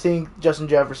 I think Justin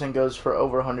Jefferson goes for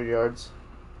over 100 yards.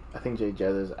 I think Jay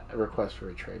Jetter's a request for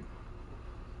a trade.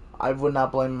 I would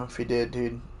not blame him if he did,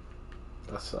 dude.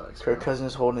 That sucks. Kirk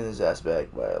Cousins is holding his ass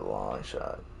back by a long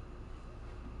shot.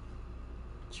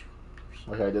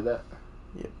 Okay, I did that.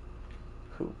 Yep.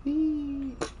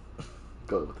 Hoo-wee.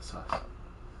 Go with the sauce.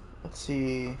 Let's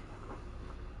see.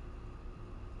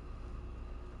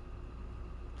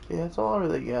 Yeah, that's all I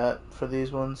really got for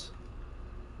these ones.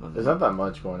 There's not that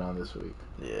much going on this week.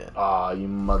 Yeah. Ah, you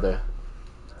mother.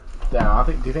 Damn,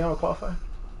 do you think I'm gonna qualify?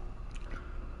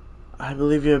 I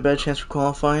believe you have a bad chance for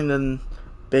qualifying than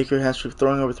Baker has for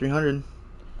throwing over 300.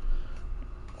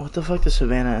 What the fuck does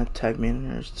Savannah tag me in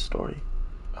her story?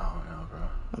 Oh no, bro.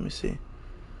 Let me see.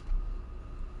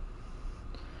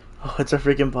 Oh, it's a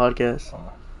freaking podcast.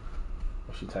 Oh.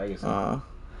 She tag us.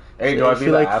 Hey, do I be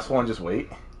the asshole and just wait?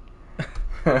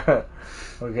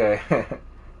 Okay.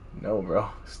 No, bro.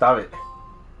 Stop it.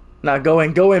 Nah, go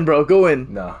in, bro. Go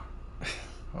in. No.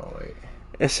 Oh, wait.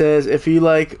 It says, if you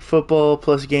like football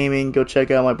plus gaming, go check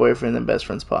out my boyfriend and best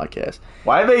friend's podcast.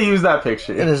 Why did they use that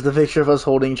picture? And it's the picture of us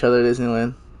holding each other at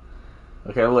Disneyland.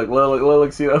 Okay,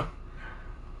 look, see though.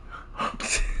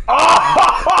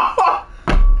 Oh!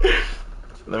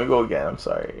 Let me go again. I'm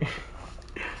sorry.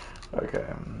 Okay,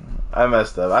 I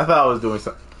messed up. I thought I was doing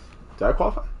something. Did I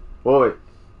qualify? Wait.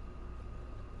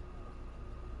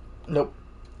 Nope.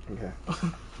 Okay.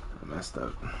 I messed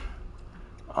up.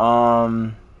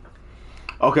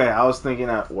 Okay, I was thinking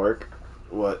at work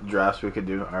what drafts we could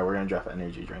do. Alright, we're gonna draft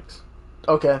energy drinks.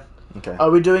 Okay. Okay.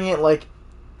 Are we doing it like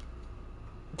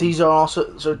these are also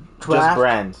draft? Just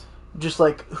brands. Just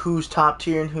like who's top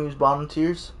tier and who's bottom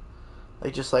tiers?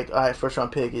 Like just like, alright, first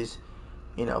round pick is,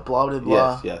 blah blah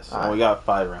blah. Yes. Right. And we got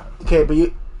 5 rounds. Okay, but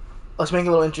let's make it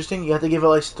a little interesting. You have to give it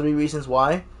like 3 reasons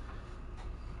why.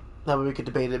 That way we could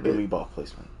debate it a bit. Maybe ball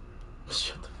placement.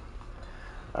 Shut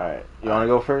the Alright, you wanna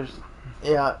go first?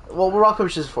 Yeah, well, we're rock, paper,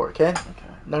 scissors for it, okay? Okay.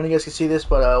 None of you guys can see this,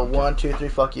 but 1, 2, 3,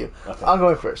 fuck you. Okay. I'm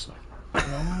going first. Alright.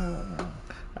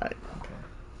 Okay.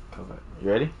 You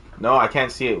ready? No, I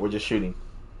can't see it. We're just shooting.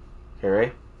 Okay,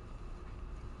 ready?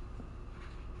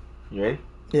 You ready?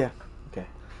 Yeah. Okay.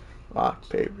 Rock,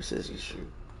 paper, scissors,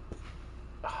 shoot.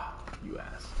 Oh, you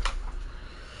ass.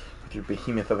 With your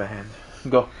behemoth of a hand.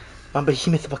 Go. I'm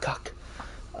behemoth of a cock.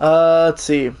 Let's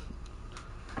see.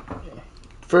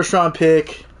 First round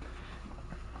pick.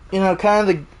 Kind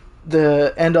of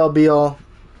the end all be all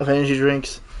of energy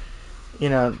drinks.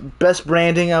 Best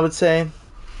branding, I would say.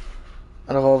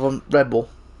 Out of all of them, Red Bull.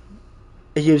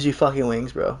 It gives you fucking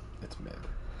wings, bro. It's mid.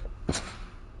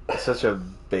 It's such a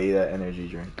beta energy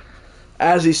drink.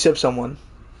 As he sips on one.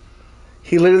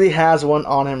 He literally has one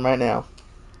on him right now.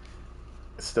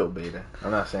 It's still beta.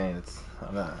 I'm not saying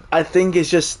I'm not. I think it's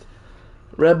just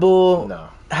Red Bull. No.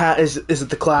 Is it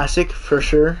the classic for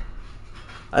sure?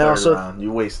 Third round.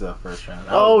 You wasted that first round.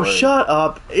 Oh, shut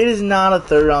up! It is not a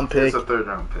third round pick. It's a third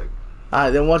round pick. All right,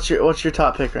 then what's your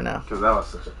top pick right now? Because that was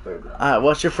such a third round. All right,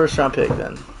 what's your first round pick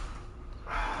then? Do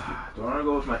I want to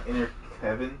go with my inner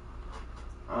Kevin?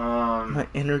 My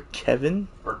inner Kevin?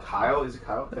 Or Kyle? Is it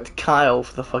Kyle? It's Kyle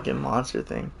for the fucking monster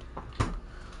thing.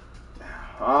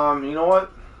 You know what?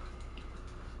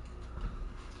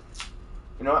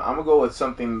 I'm gonna go with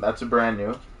something that's brand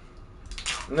new.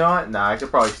 You know what? Nah, I could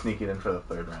probably sneak it in for the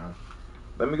third round.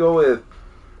 Let me go with.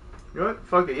 You know what?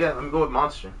 Fuck it. Yeah, let me go with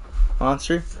Monster.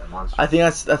 Monster? Yeah, Monster. I think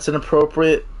that's an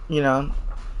appropriate.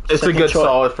 It's a good choice.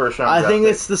 solid first round. I think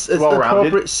it's the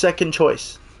appropriate second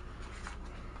choice.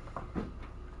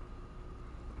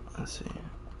 Let's see.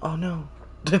 Oh no.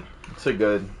 It's a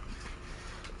good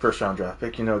first round draft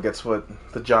pick. Gets what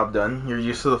the job done. You're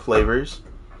used to the flavors.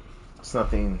 It's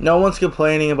nothing. No one's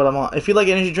complaining about a Monster. If you like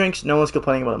energy drinks, no one's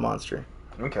complaining about a Monster.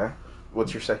 Okay.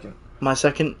 What's your second? My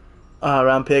second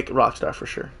round pick, Rockstar for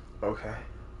sure. Okay.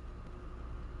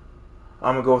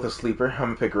 I'm gonna go with a sleeper. I'm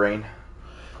gonna pick Rain.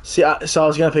 See, so I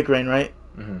was gonna pick Rain, right?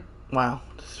 Mm-hmm. Wow,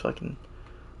 just fucking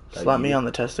slap me on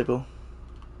the testicle.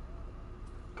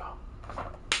 Go.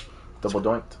 Double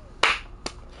doinked.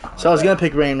 So I was gonna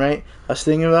pick Rain, right? I was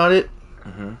thinking about it.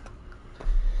 Mm-hmm.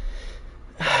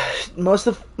 Most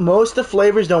of the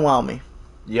flavors don't wow me.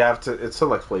 You have to. It's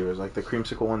select flavors. Like the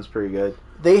creamsicle one's pretty good.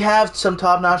 They have some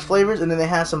top-notch flavors, and then they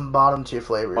have some bottom-tier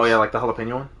flavors. Oh yeah, like the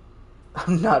jalapeno one.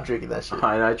 I'm not drinking that shit.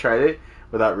 And I tried it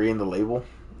without reading the label.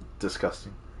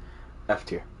 Disgusting. F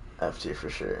tier. F tier for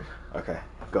sure. Okay,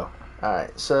 go. All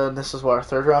right, so this is what our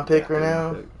third round pick right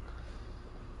now. Pick.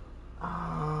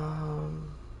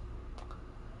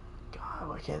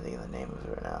 God, I can't think of the name of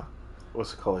it right now.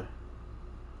 What's the color?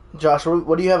 Josh,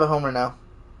 what do you have at home right now?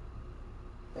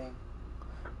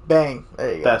 Bang.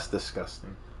 There you go. That's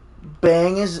disgusting.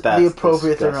 Bang is the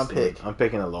appropriate third round pick. I'm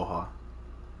picking Aloha.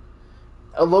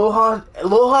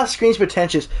 Aloha screams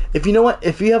pretentious. If you know what,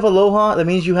 if you have Aloha, that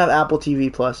means you have Apple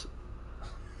TV Plus.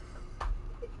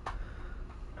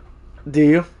 Do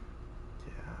you?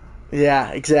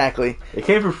 Yeah, exactly. It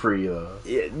came for free though.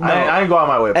 Yeah, no. I didn't go out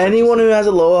my way. Anyone who has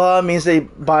Aloha means they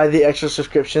buy the extra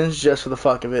subscriptions just for the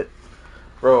fuck of it.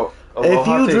 Bro,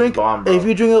 Aloha tastes bomb, bro. If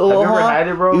you drink Aloha, have you ever had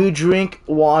it, bro? You drink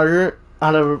water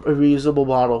out of a reusable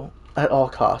bottle at all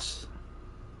costs.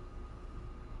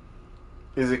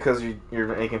 Is it because you're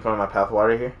making fun of my path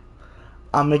water here?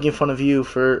 I'm making fun of you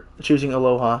for choosing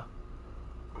Aloha.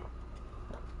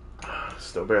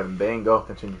 Still better than Bang. Go,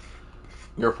 continue.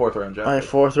 Your fourth round draft. My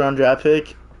fourth round draft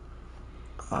pick.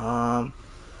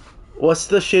 What's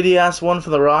the shitty ass one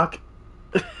for The Rock?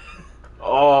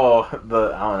 Oh, I don't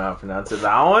know how to pronounce it.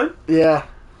 That one? Yeah.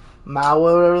 Mawa,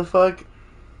 whatever the fuck.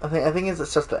 I think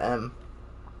it's just the M.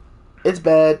 It's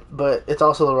bad, but it's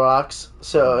also the rocks,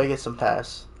 so I get some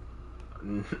pass.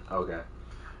 Okay.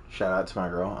 Shout out to my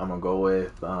girl. I'm gonna go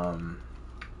with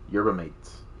Yerba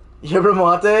Mates. Yerba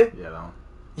mate? Yeah, that one.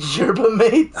 Yerba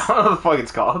mates? I don't know what the fuck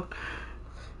it's called.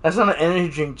 That's not an energy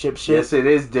drink, dipshit. Yes, it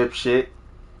is, dipshit.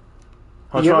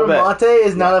 How much you Yerba want to bet? mate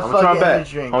is not a fucking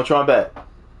energy drink. How much you want to bet?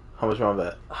 How much you want to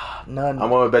bet? None. I'm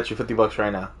willing to bet you $50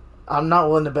 right now. I'm not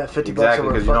willing to bet $50 Exactly,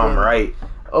 over because you know I'm right.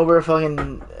 Over a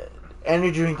fucking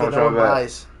energy drink that no one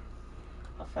buys.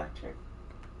 I'll fact check.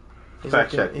 He's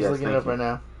looking it up right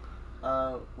now.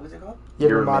 What's it called?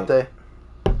 Yerba mate.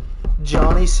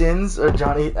 Johnny Sins or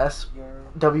Johnny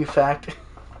S.W. Fact.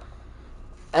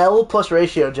 L plus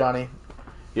ratio, Johnny.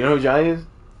 You know who Johnny is?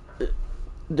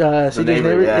 CJ's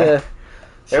neighbor? Yeah.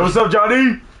 Hey, what's up,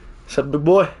 Johnny? What's up, big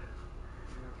boy?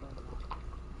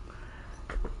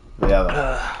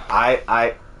 Yeah,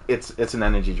 it's an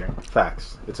energy drink.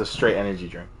 Facts. It's a straight energy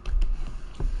drink.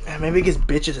 Yeah, maybe it gives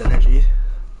bitches energy.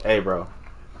 Hey, bro.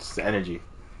 It's energy.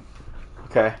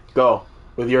 Okay, go.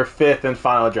 With your 5th and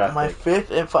final draft My pick.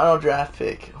 5th and final draft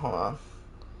pick. Hold on.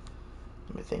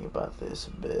 Let me think about this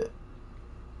a bit.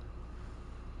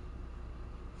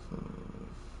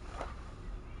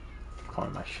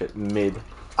 Calling my shit mid.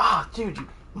 Ah, dude,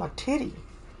 my titty.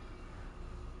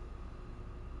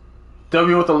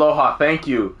 W with aloha. Thank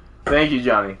you. Thank you,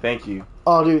 Johnny. Thank you.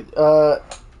 Oh, dude,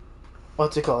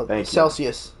 what's it called? Thank you.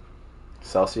 Celsius.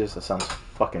 Celsius? That sounds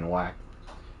fucking whack.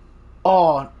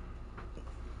 Oh,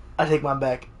 I take mine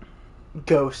back.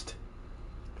 Ghost.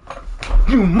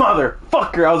 You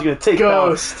motherfucker! I was gonna take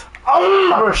Ghost.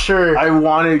 That one. For sure. I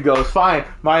wanted Ghost. Fine.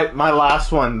 My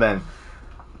last one then.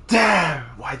 Damn!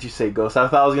 Why'd you say Ghost? I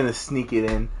thought I was gonna sneak it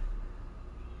in.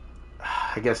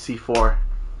 I guess C4.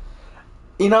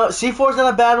 You know, C4's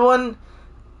not a bad one.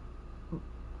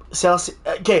 Celsius.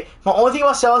 Okay, my only thing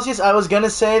about Celsius I was gonna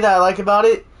say that I like about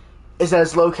it is that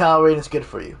it's low calorie and it's good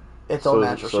for you. It's all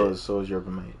natural shit. So is Yerba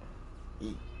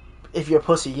Mate. If you're a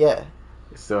pussy, yeah.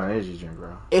 It's still an energy drink,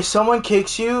 bro. If someone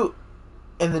kicks you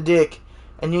in the dick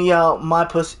and you yell, my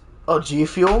pussy, oh, G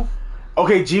Fuel?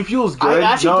 Okay, G Fuel's good.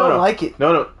 I actually don't like it.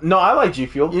 No, I like G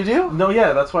Fuel. You do? No,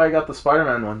 yeah, that's why I got the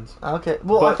Spider-Man ones. Okay.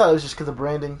 Well, I thought it was just because of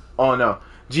branding. Oh, no.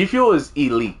 G Fuel is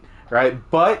elite, right?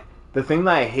 But the thing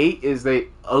that I hate is they,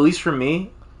 at least for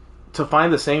me, to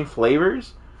find the same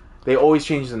flavors, they always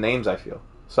change the names, I feel.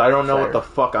 So I don't know what the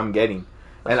fuck I'm getting.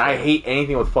 And I hate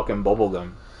anything with fucking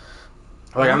bubblegum.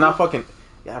 Like, I'm not fucking...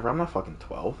 Yeah, bro, I'm not fucking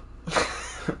 12.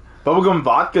 Bubblegum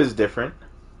vodka is different.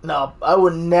 No, I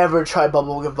would never try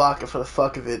bubblegum vodka for the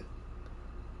fuck of it.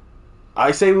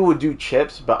 I say we would do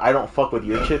chips, but I don't fuck with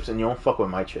your chips, and you don't fuck with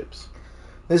my chips.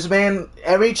 This man,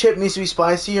 every chip needs to be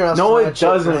spicy or else No, it's not it a chip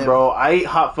for doesn't, him. bro. I eat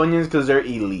hot Funyuns because they're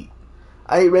elite.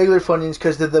 I eat regular Funyuns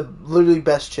because they're the literally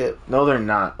best chip. No, they're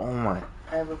not. Oh, my.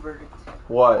 I have a verdict.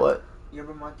 What?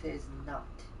 Yerba mate is not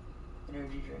an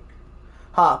energy drink.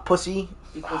 Ha, pussy.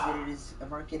 Because it is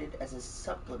marketed as a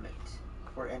supplement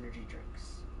for energy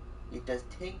drinks. It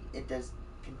does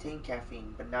contain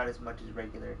caffeine, but not as much as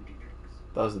regular energy drinks.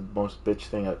 That was the most bitch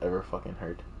thing I've ever fucking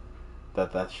heard.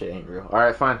 That shit ain't real.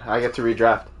 Alright, fine. I get to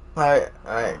redraft.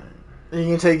 Alright. You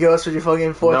can take Ghost with your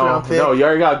fucking fourth round pick? No, you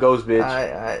already got Ghost, bitch.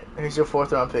 Alright. Here's your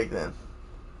fourth round pick then.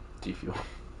 G Fuel.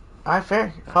 Alright,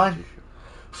 fair. Fine.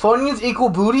 Funyuns equal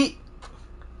booty?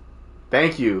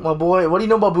 Thank you. My boy, what do you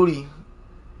know about booty?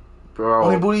 Bro.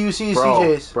 Only booty you see is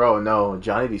CJ's. Bro, no.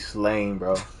 Johnny be slaying,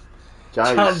 bro.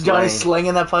 Johnny's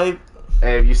slanging that pipe.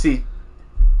 Hey, if you see...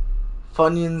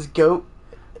 Funyuns goat.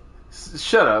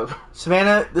 Shut up.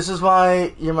 Savannah, this is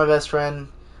why you're my best friend.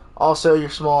 Also, you're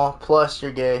small. Plus,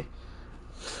 you're gay.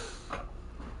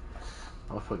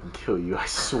 I'll fucking kill you, I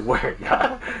swear,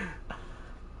 God.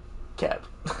 Cap.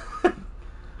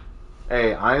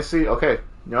 Hey, honestly, okay.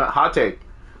 You know what? Hot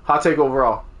take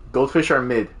overall. Goldfish are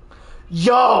mid.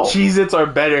 Yo! Cheez-Its are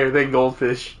better than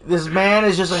Goldfish. This man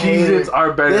is just a hater. Cheez-Its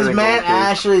are better than Goldfish. This man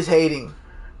actually is hating.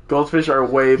 Goldfish are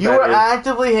way better. You are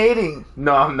actively hating.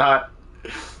 No, I'm not.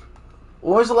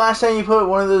 When was the last time you put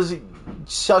one of those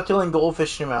succulent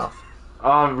goldfish in your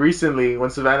mouth? Recently, when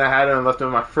Savannah had him and left him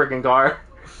in my freaking car.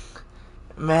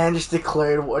 Man just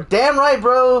declared war. Damn right,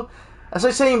 bro. That's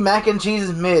like saying mac and cheese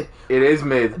is mid. It is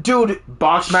mid. Dude.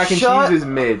 Boxed mac and cheese is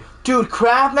mid. Dude,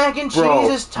 Kraft mac and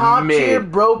cheese is top tier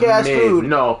broke ass food.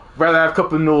 No, rather have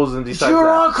cup of noodles than decide You're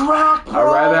that. on crack, bro.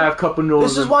 I'd rather have cup of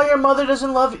noodles. This is why your mother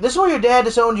doesn't love you. This is why your dad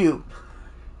disowned you.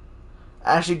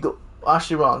 Actually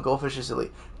wrong. Goldfish is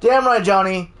elite. Damn right,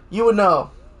 Johnny. You would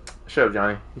know. Shut up,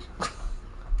 Johnny.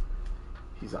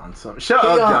 He's on something. Shut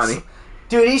up, Johnny.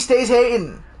 Dude, he stays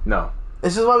hating. No.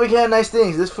 This is why we can't have nice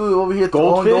things. This food over here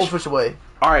throwing goldfish away.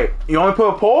 Alright, you want me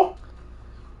to put a poll?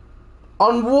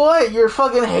 On what? Your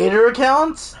fucking hater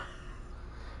accounts?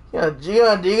 You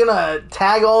gonna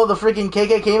tag all the freaking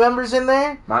KKK members in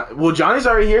there? Well, Johnny's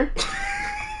already here.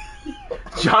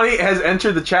 Johnny has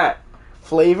entered the chat.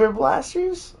 Flavor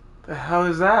blasters? The hell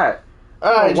is that?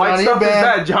 Alright, White Johnny, stuff is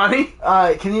that, Johnny?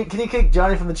 Alright, can you kick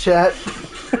Johnny from the chat?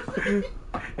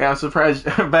 Yeah, I'm surprised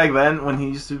back then when he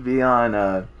used to be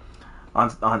on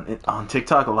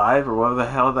TikTok Live or whatever the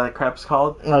hell that crap's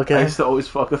called. Okay. I used to always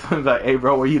fuck with him like, hey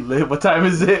bro, where you live? What time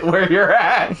is it? Where you're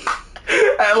at?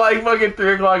 At like fucking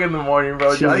 3 o'clock in the morning,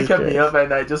 bro. Johnny kept me up at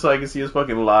night just so I could see his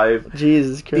fucking live.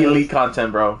 Jesus Christ. Elite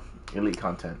content, bro. Elite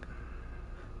content.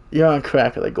 You're on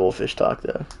crack with like goldfish talk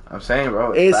though. I'm saying,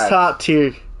 bro. It's facts. top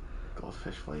tier.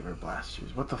 Goldfish flavor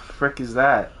blasters. What the frick is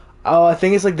that? Oh, I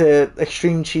think it's like the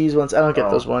extreme cheese ones. I don't get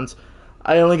those ones.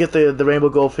 I only get the rainbow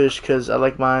goldfish because I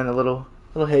like mine a little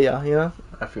hey ya, you know?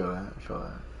 I feel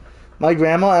that. My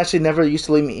grandma actually never used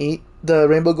to let me eat the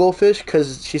rainbow goldfish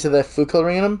because she said they have food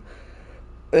coloring in them.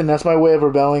 And that's my way of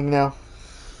rebelling now.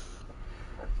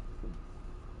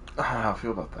 I don't know how I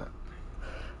feel about that.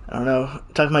 I don't know.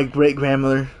 Talk to my great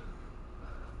grandmother.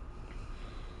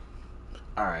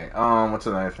 Alright, what's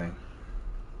another thing?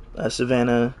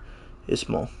 Savannah is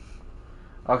small.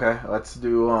 Okay, let's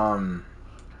do,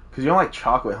 because you don't like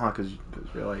chocolate, huh? Because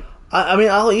you're like... I mean,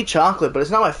 I'll eat chocolate, but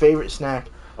it's not my favorite snack.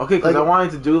 Okay, because like, I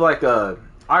wanted to do like a...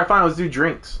 Alright, fine, let's do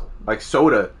drinks. Like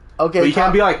soda. Okay. But you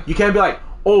can't be like,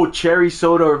 oh, cherry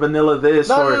soda or vanilla this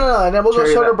No, and then we'll go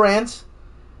soda that. brands.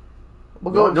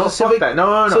 We'll go no, specific, fuck that.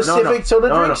 No. specific soda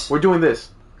drinks? No, we're doing this.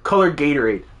 Colored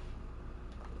Gatorade.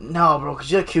 No, bro,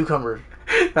 because you have cucumber.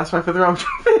 That's my fifth round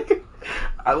pick.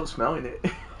 I love smelling it.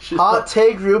 Hot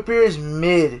take, root beer is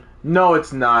mid. No,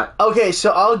 it's not. Okay,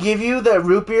 so I'll give you that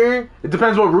root beer. It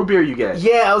depends what root beer you get.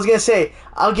 Yeah, I was going to say,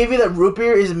 I'll give you that root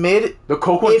beer is mid The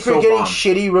Coke one's if you're so getting bomb.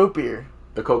 shitty root beer.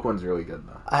 The Coke one's really good,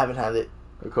 though. I haven't had it.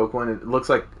 The Coke one, it looks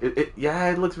like... It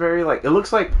looks very like... It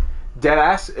looks like...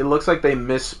 Deadass, it looks like they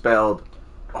misspelled...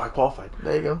 Oh, I qualified.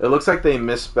 There you go. It looks like they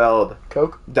misspelled...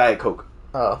 Coke? Diet Coke.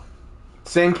 Oh.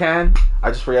 Same can,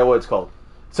 I just forget what it's called.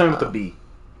 Something with a B.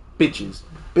 Bitches.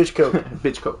 Bitch Coke.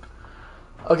 Bitch Coke.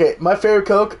 Okay, my favorite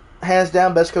Coke, hands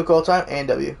down, best Coke all time,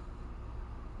 A&W.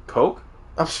 Coke?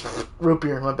 Root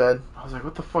beer, my bad. I was like,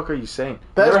 what the fuck are you saying?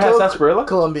 Best you ever had Coke, sarsaparilla?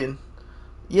 Colombian.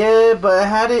 Yeah, but I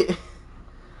had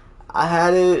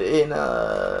it in,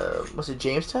 was it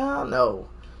Jamestown? No.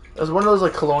 It was one of those,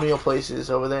 like, colonial places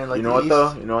over there in, like, You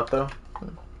know what, though?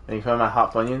 And you find my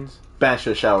hot Funyuns? Banish to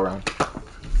the shower round.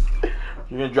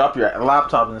 You're gonna drop your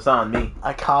laptop and it's not on me.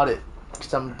 I caught it.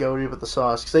 Because I'm goated with the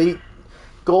sauce. Because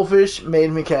goldfish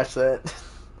made me catch that.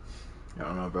 I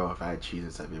don't know, bro. If I had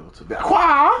Cheez-Its, I'd be able to be like,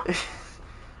 Wah!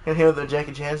 And here with the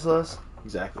Jackie Chan sauce?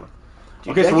 Exactly.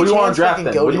 Dude, Okay, so what do you want to draft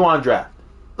then? goated. What do you want to draft?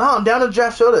 No, I'm down to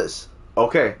draft sodas.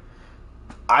 Okay.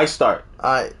 I start.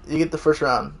 Alright, you get the first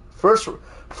round. First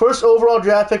overall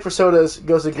draft pick for sodas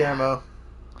goes to Guillermo.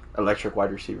 Electric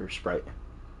wide receiver, Sprite.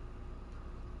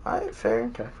 Alright, fair.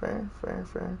 Okay. Fair.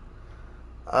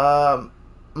 I'm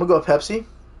gonna go with Pepsi.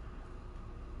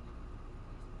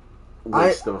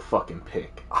 Waste of a fucking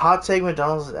pick. Hot take,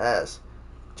 McDonald's is ass.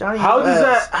 Johnny, How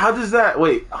does that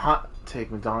wait, hot take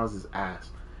McDonald's is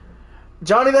ass.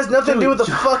 Johnny, that's nothing to do with the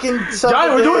fucking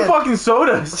Johnny, we're doing fucking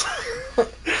sodas.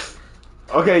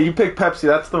 Okay, you pick Pepsi.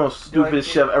 That's the most stupidest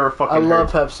shit I've ever fucking heard. I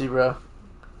love Pepsi, bro.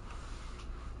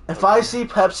 If I see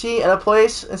Pepsi at a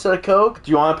place instead of Coke...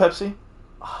 Do you want a Pepsi?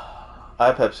 I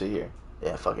have Pepsi here.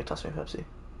 Yeah, fuck it. Toss me a Pepsi.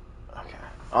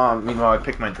 Okay. Meanwhile, I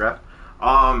pick my draft.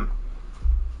 I'm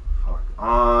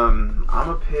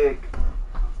gonna pick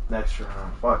next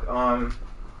round. Fuck. I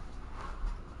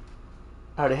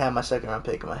already have my second round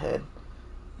pick in my head.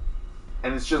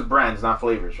 And it's just brands, not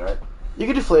flavors, right? You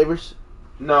can do flavors.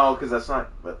 No, because that's not...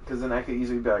 Because then I could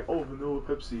easily be like, oh, vanilla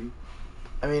Pepsi.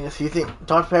 I mean, if you think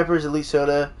Dr. Pepper is elite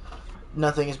soda,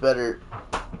 nothing is better.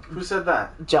 Who said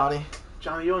that? Johnny.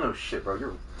 Johnny, you don't know shit, bro.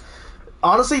 You're...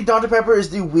 Honestly, Dr. Pepper is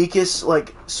the weakest,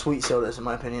 like, sweet sodas, in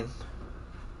my opinion.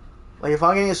 Like, if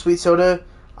I'm getting a sweet soda,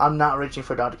 I'm not reaching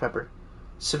for Dr. Pepper.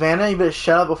 Savannah, you better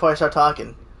shut up before I start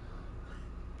talking.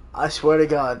 I swear to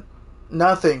God.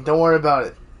 Nothing. Don't worry about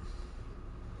it.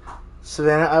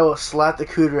 Savannah, I will slap the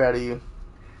cooter out of you.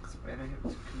 Savannah,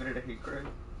 you committed a hate crime.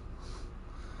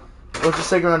 What's your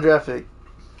second round draft pick?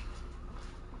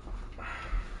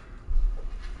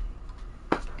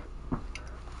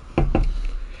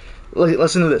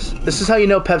 Listen to this. This is how you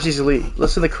know Pepsi's elite.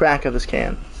 Listen to the crack of this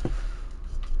can.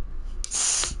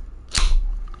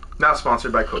 Not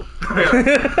sponsored by Coke.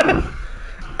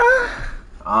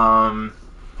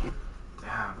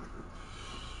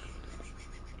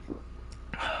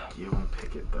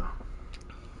 pick it though.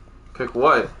 Pick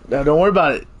what? No, don't worry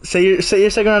about it. Say your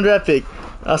second round draft pick.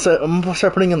 I'm gonna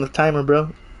start putting in the timer, bro.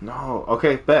 No.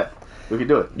 Okay, bet. We can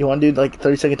do it. You want to do like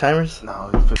 30-second timers? No.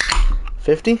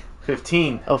 50?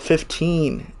 15. Oh,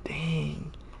 15.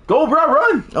 Dang. Go, bro.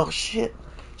 Run. Oh shit.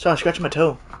 Sorry, I scratched my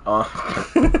toe. Let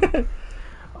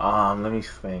me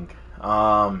think.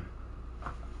 Damn,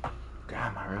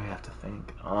 I really have to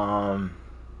think.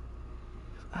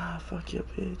 Fuck you,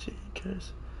 bitch.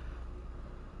 Cause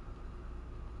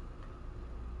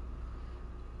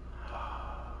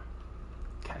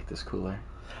Cactus cooler.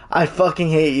 I fucking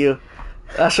hate you.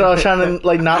 That's what I was trying to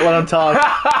like not let him talk.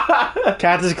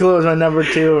 Cactus Cooler was my number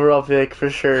 2 overall pick for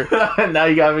sure. Now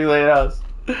you got me laid out.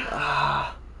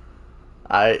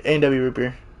 Alright, A&W root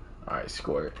beer. Alright,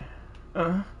 score it.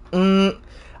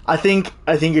 I think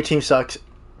your team sucks.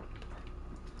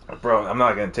 Bro, I'm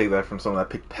not gonna take that from someone that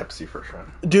picked Pepsi first round.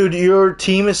 Dude, your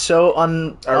team is so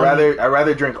I'd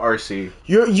rather drink RC.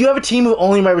 You have a team of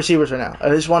only my receivers right now. I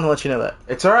just want to let you know that.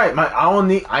 It's alright.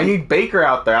 I need Baker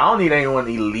out there. I don't need anyone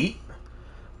elite.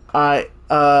 Alright,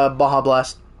 Baja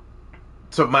Blast.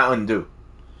 So Mountain Dew.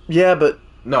 Yeah, but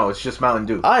No, it's just Mountain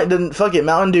Dew. alright, then fuck it,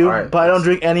 Mountain Dew. Right, but I don't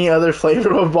drink any other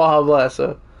flavor of Baja Blast.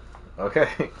 So. Okay,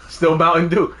 still Mountain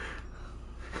Dew.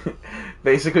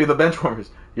 Basically, the benchwarmers.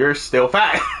 You're still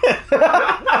fat.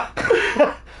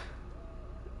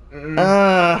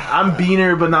 I'm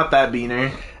beaner, but not that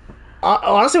beaner.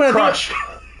 Honestly, when Crush.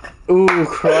 Ooh,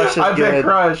 Crush is I good. picked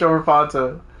Crush over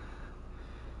Fanta.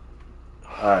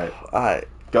 Alright,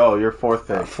 go. Your fourth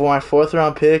pick. For my 4th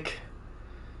round pick,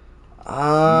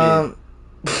 I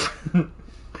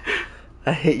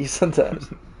hate you sometimes.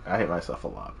 I hate myself a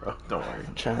lot, bro. Don't worry.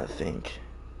 I'm trying to think.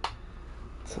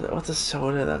 So what's a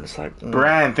soda then? It's like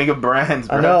brand. Think of brands,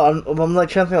 bro. I know. I'm like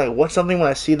trying to think like what's something when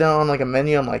I see that on like a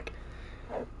menu. I'm like,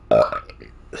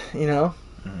 you know.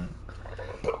 Mm-hmm.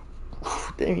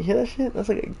 Damn, you hear that shit? That's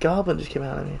like a goblin just came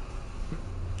out of me.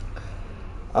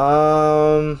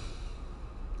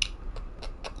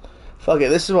 Fuck it.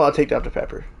 This is what I'll take Dr.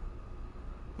 Pepper.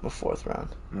 I'm a 4th round.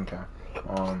 Okay.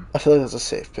 I feel like that's a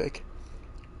safe pick.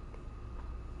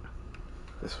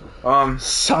 This one.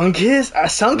 Sunkiss?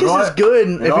 Sunkiss is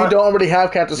good if you what? don't already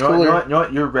have Cactus Cooler. You know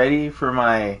what? You're ready for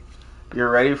my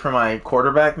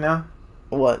quarterback now?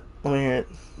 What? Let me hear it.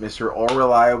 Mr. All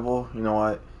Reliable. You know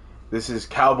what? This is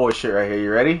cowboy shit right here.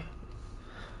 You ready?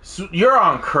 So you're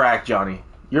on crack, Johnny.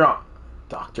 You're on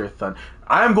Dr. Thun.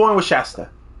 I am going with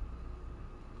Shasta.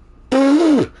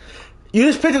 You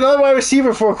just picked another wide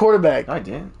receiver for a quarterback. No, I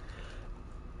didn't.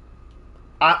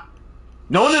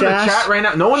 No one in the chat right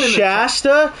now. No one in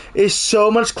Shasta is so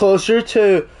much closer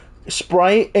to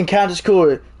Sprite and Cactus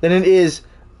Cooler than it is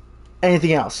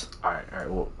anything else. All right.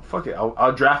 Well, fuck it.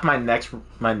 I'll draft my next.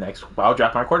 I'll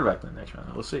draft my quarterback in the next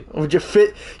round. We'll see. Would you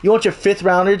want your 5th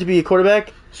rounder to be a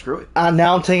quarterback? Screw it.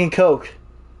 Now I'm taking Coke.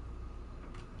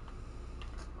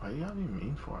 What do you got me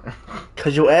mean for?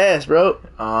 Cause your ass, bro.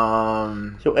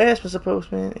 Your ass, Mr.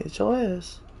 Postman. It's your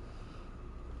ass.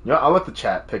 You know, I'll let the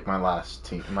chat pick my last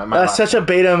team. That's such a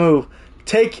beta move.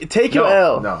 Take your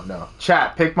L. No.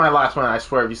 Chat, pick my last one. I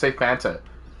swear, if you say Fanta.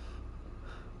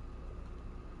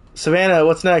 Savannah,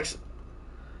 what's next?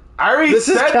 I already this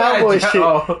said is cowboy that. shit.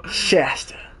 Oh.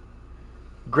 Shasta.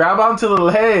 Grab onto the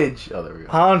ledge. Oh, there we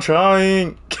go. I'm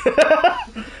trying.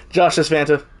 Josh says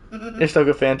Fanta. You're stuck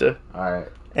with Fanta. Alright.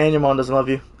 And your mom doesn't love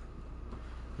you.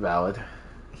 Valid.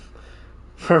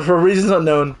 For reasons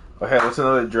unknown. Okay, what's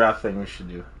another draft thing we should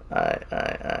do?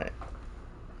 Alright.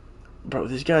 Bro,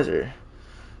 these guys are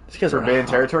Forbidden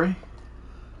territory?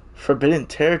 Forbidden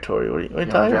territory? What are you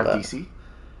talking draft about? DC?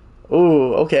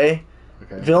 Ooh, okay.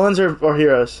 Villains or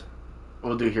heroes?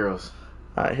 We'll do heroes.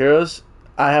 Alright, heroes.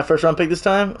 I have 1st round pick this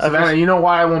time. Savannah, you know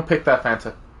why I won't pick that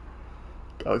Fanta?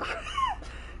 Oh,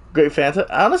 Great Fanta?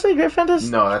 Honestly, Great Fanta's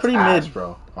pretty ass, mid.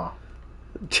 Bro. Oh.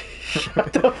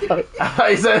 Shut the fuck.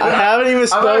 I haven't even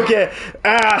spoke yet.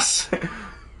 Ass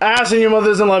and your mother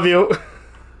doesn't love you.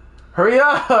 Hurry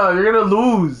up, you're gonna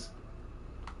lose.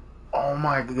 Oh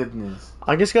my goodness.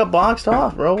 I just got boxed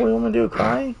off, bro. What do you want me to do,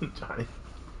 cry? Johnny.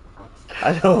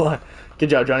 I know what. Good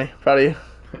job, Johnny. Proud of you.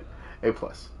 A+.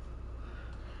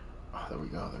 Oh, there we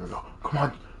go. Come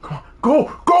on. Go.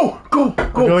 I'm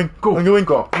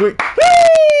going.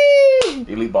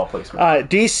 Elite ball placement. Alright,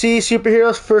 DC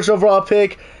superheroes, 1st overall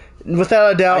pick.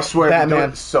 Without a doubt, I swear,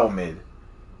 Batman. So mid.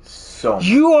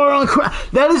 You are on crack.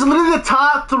 That is literally the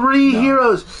top 3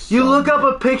 heroes. You look up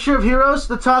a picture of heroes,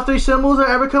 the top 3 symbols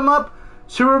that ever come up: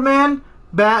 Superman,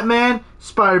 Batman,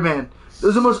 Spider-Man.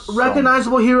 Those are the most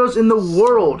recognizable heroes in the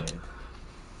world.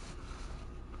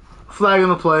 Flag on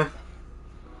the play.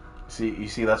 You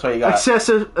see, that's why you got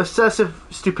excessive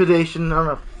stupidation. I don't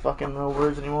know fucking no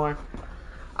words anymore.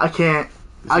 I can't.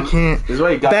 This is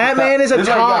why you got Batman kicked out. is a This is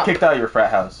why you got top. kicked out of your frat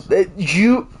house.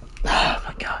 You. Oh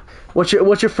my god. What's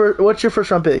your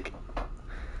first round pick?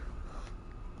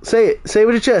 Say it. Say it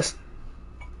with your chest.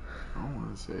 I don't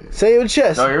want to say it. Say it with your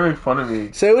chest. No, you're making fun of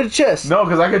me. Say it with your chest. No,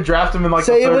 because I could draft him in like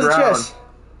say the it third with your round. chest.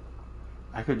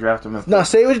 I could draft him in. No,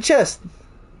 say it with your chest.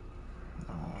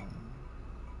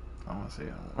 I want to say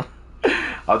it.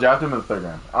 I'll draft him in the third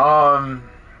round.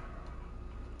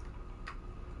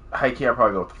 High key, I'll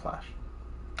probably go with the Flash.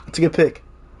 It's a good pick.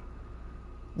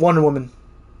 Wonder Woman.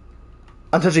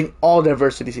 I'm touching all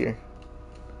diversities here.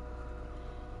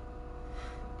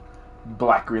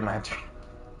 Black Green Lantern.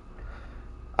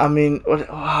 I mean, what?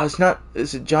 Oh, it's not.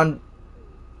 Is it John?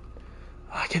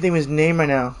 I can't think of his name right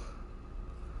now.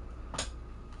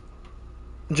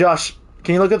 Josh,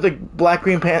 can you look up the Black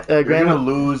Green You're gonna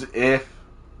lose if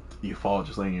you fall.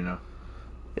 Just letting you know.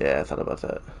 Yeah, I thought about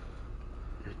that.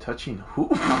 You're touching who?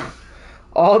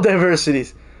 All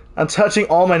diversities. I'm touching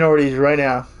all minorities right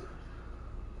now.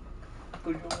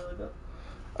 Who do you want to look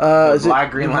up? Is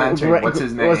Black Green Lantern. What's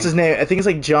his name? What's his name? I think it's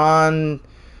like John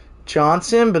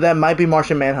Johnson, but that might be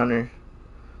Martian Manhunter.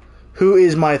 Who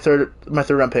is my third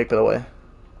round pick, by the way?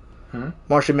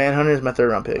 Martian Manhunter is my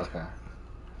third round pick. Okay.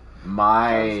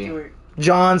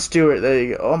 John Stewart. There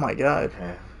you go. Oh my god.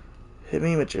 Okay. Hit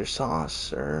me with your sauce,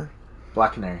 sir.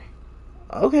 Black Canary.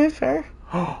 Okay, fair.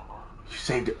 Oh, you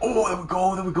saved it. Oh, there we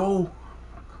go. There we go.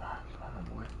 Come on,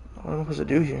 boy. What am I supposed to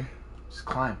do here? Just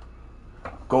climb.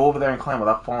 Go over there and climb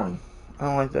without falling. I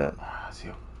don't like that.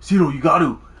 Cito, you got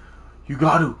to.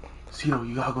 Cito,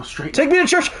 you gotta go straight. Take me to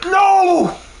church.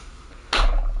 No!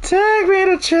 Take me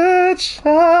to church.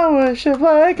 I worship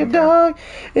like a dog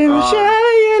in the shadow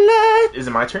of your light. Is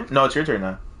it my turn? No, it's your turn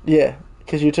now. Yeah,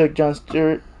 because you took John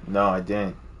Stewart. No, I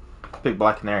didn't. Pick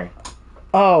Black Canary.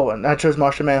 Oh, and I chose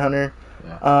Martian Manhunter.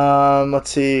 Yeah. Let's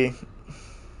see.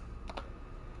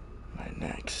 My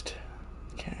next.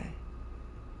 Okay.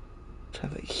 Trying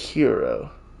to think.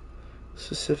 Hero.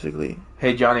 Specifically.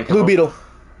 Hey, Johnny. Blue Beetle.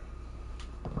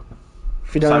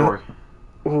 If you don't. Cyborg.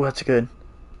 Ooh, that's good.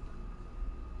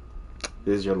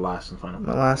 This is your last and final pick.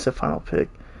 My last and final pick.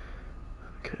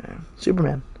 Okay.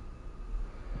 Superman.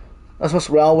 That's the most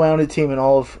well-rounded team in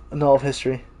all of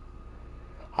history.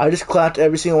 I just clapped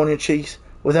every single one of your cheeks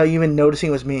without you even noticing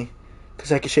it was me.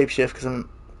 Because I can shapeshift, because I'm...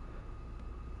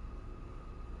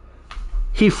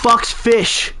 He fucks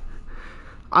fish.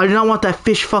 I do not want that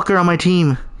fish fucker on my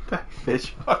team. That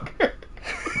fish fucker.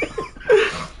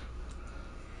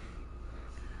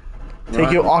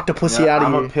 Take your octopusy out of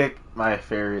I'm here. gonna pick my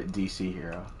favorite DC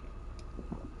hero.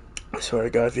 I swear to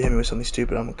God, if you hit me with something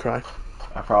stupid, I'm gonna cry.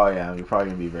 I probably am. You're probably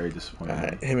gonna be very disappointed.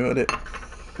 Alright, hit me with it.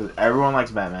 Because everyone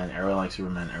likes Batman, everyone likes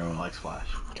Superman, everyone likes Flash.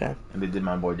 Okay. And they did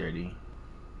my boy dirty.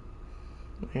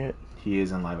 Yeah. He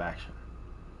is in live action.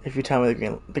 If you tell me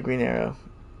the Green Arrow,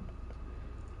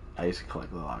 I used to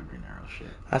collect a lot of Green Arrow shit.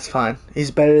 that's fine.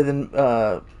 He's better than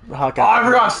Hawkeye. Oh, I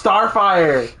forgot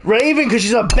Starfire! Raven, because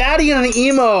she's a baddie and an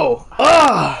emo.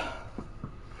 Ugh!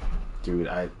 Dude,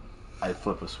 I'd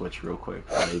flip a switch real quick.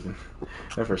 Raven.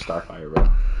 And for Starfire, bro.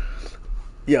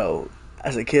 Yo,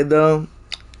 as a kid though,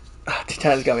 Teen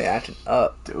Titans got me acting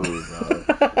up. Dude, bro.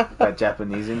 That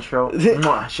Japanese intro.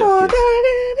 Mwah, chef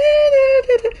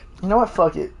kiss. You know what?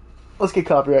 Fuck it. Let's get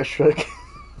copyright struck.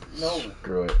 No.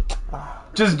 Screw it.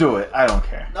 Just do it. I don't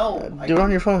care. No. Do it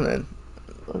on your phone then.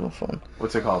 On your phone.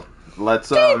 What's it called?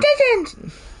 Let's Alright.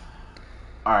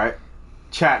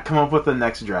 Chat, come up with the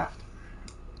next draft.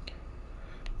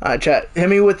 Alright, chat. Hit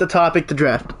me with the topic to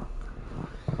draft.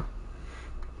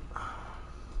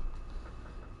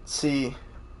 Let's see.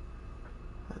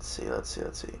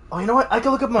 Oh, you know what? I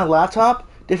could look up my laptop,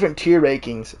 different tier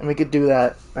rankings, and we could do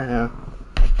that right now.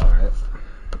 Alright.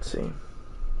 Let's see.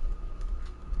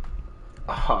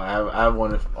 Oh, I have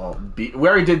one. We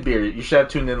already did beer. You should have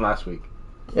tuned in last week.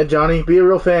 Yeah, Johnny, be a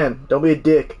real fan. Don't be a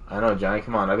dick. I know, Johnny.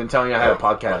 Come on. I've been telling you I had a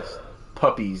podcast.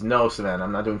 Puppies. No, Savannah.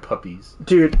 I'm not doing puppies.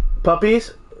 Dude, puppies?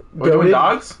 Are we doing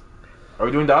dogs? Are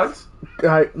we doing dogs?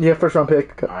 Yeah, first round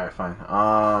pick. Alright, fine.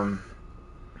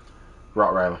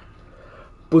 Rottweiler.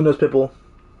 Blue Nose Pitbull.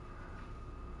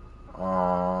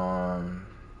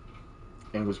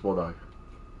 English Bulldog.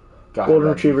 Golden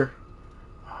Retriever.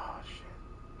 Oh,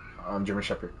 shit. German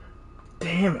Shepherd.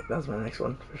 Damn it, that was my next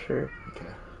one, for sure. Okay.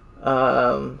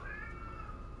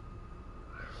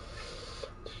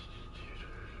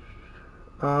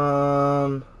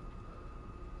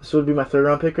 This would be my third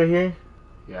round pick right here?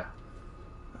 Yeah.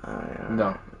 Alright.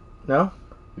 No. No?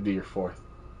 It'd be your fourth.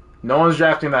 No one's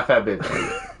drafting that fat bitch.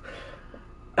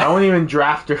 I won't even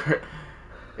draft her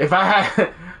If I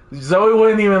had Zoe,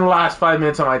 wouldn't even last 5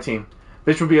 minutes on my team.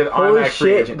 Bitch would be an Holy automatic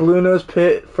free shit, agent. Blue Nose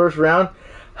Pit, first round.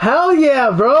 Hell yeah,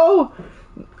 bro!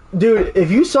 Dude, if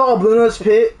you saw a Blue Nose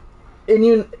Pit in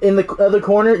the other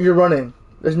corner, you're running.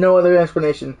 There's no other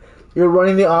explanation. You're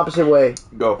running the opposite way.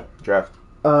 Go draft.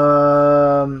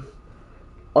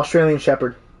 Australian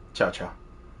Shepherd. Ciao, ciao.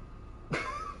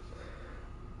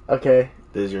 Okay,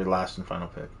 This is your last and final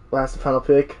pick. last and final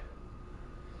pick.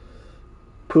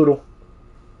 Poodle.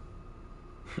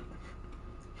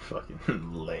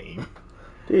 Fucking lame.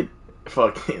 Dude.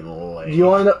 Fucking lame. You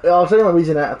want to know? I'll tell you my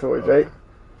reason afterwards, Okay. right?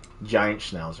 Giant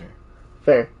Schnauzer.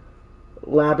 Fair.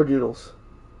 Labradoodles.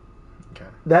 Okay.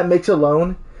 That mix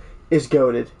alone is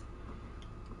goated.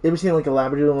 You ever seen like a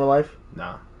Labradoodle in real life?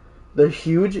 Nah. They're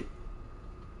huge,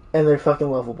 and they're fucking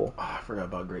lovable. Oh, I forgot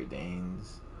about Great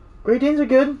Danes. Great Danes are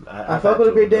good. I I've fuck had with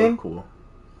a two Great of them. They're Dane. Cool.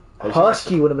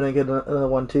 Husky would have been a good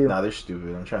one too. Nah, they're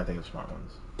stupid. I'm trying to think of smart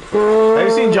ones. Have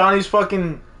you seen Johnny's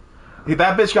fucking...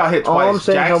 That bitch got hit All I'm twice.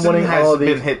 saying is I'm Jackson winning has all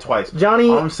been these. hit twice. Johnny,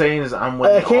 All I'm saying is I'm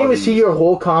winning I can't even see your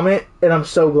whole comment, and I'm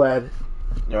so glad.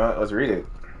 You know what? Let's read it.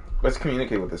 Let's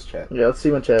communicate with this chat. Yeah, let's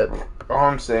see my chat. All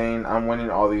I'm saying, I'm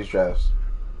winning all these drafts.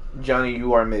 Johnny,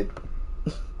 you are mid.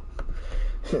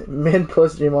 Men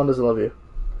plus your mom doesn't love you.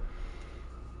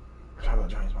 We're talking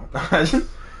about Johnny's mom.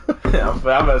 I'm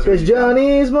about to Because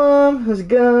Johnny's mom has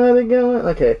got it going.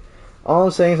 Okay. All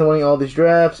I'm saying is I'm winning all these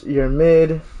drafts. You're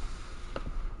mid.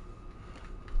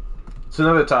 It's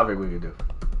another topic we could do.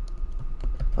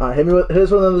 Alright, hit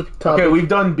us with another topic. Okay, we've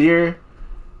done beer.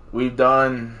 We've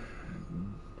done...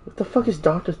 What the fuck is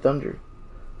Dr. Thunder?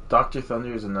 Dr.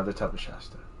 Thunder is another type of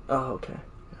Shasta. Oh, okay.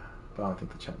 But I don't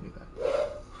think the chat knew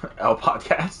that. L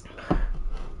podcast.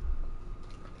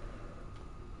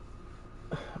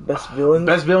 Best villain?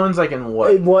 Best villains like in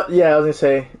what? What? Yeah, I was gonna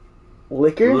say.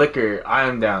 Liquor? Liquor. I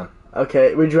am down.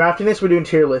 Okay, we're drafting this, we're doing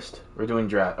tier list. We're doing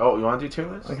draft. Oh, you want to do tier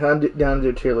list? I'm kind of down to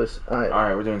do tier list. Alright.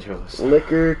 Alright, we're doing tier list.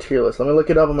 Liquor tier list. Let me look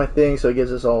it up on my thing so it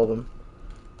gives us all of them.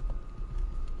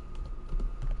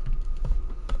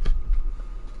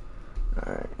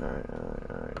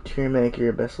 Alright. Tier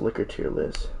maker, best liquor tier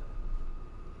list.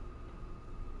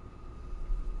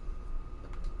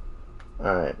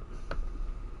 Alright.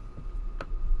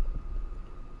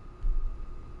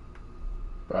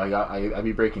 Bro, I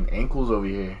be breaking ankles over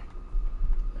here.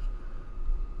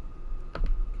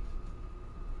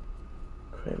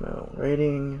 Create my own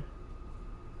rating.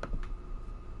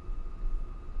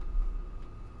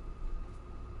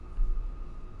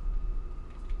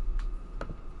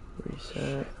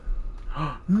 Reset.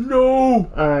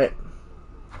 No! Alright.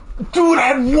 Dude, I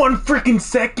had 1 freaking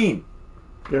second!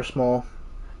 You're small.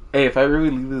 Hey, if I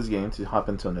really leave this game to hop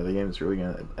into another game, it's really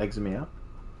gonna exit me out?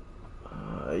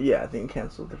 Yeah, I think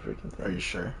cancel the freaking thing. Are you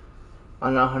sure?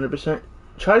 I'm not 100%.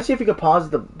 Try to see if you can pause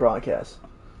the broadcast.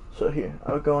 So here,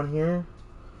 I'll go on here.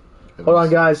 Hold on,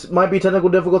 guys. Might be technical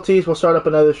difficulties. We'll start up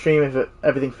another stream if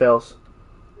everything fails.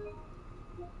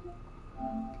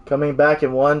 Coming back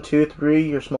in 1, 2, 3.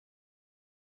 You're small.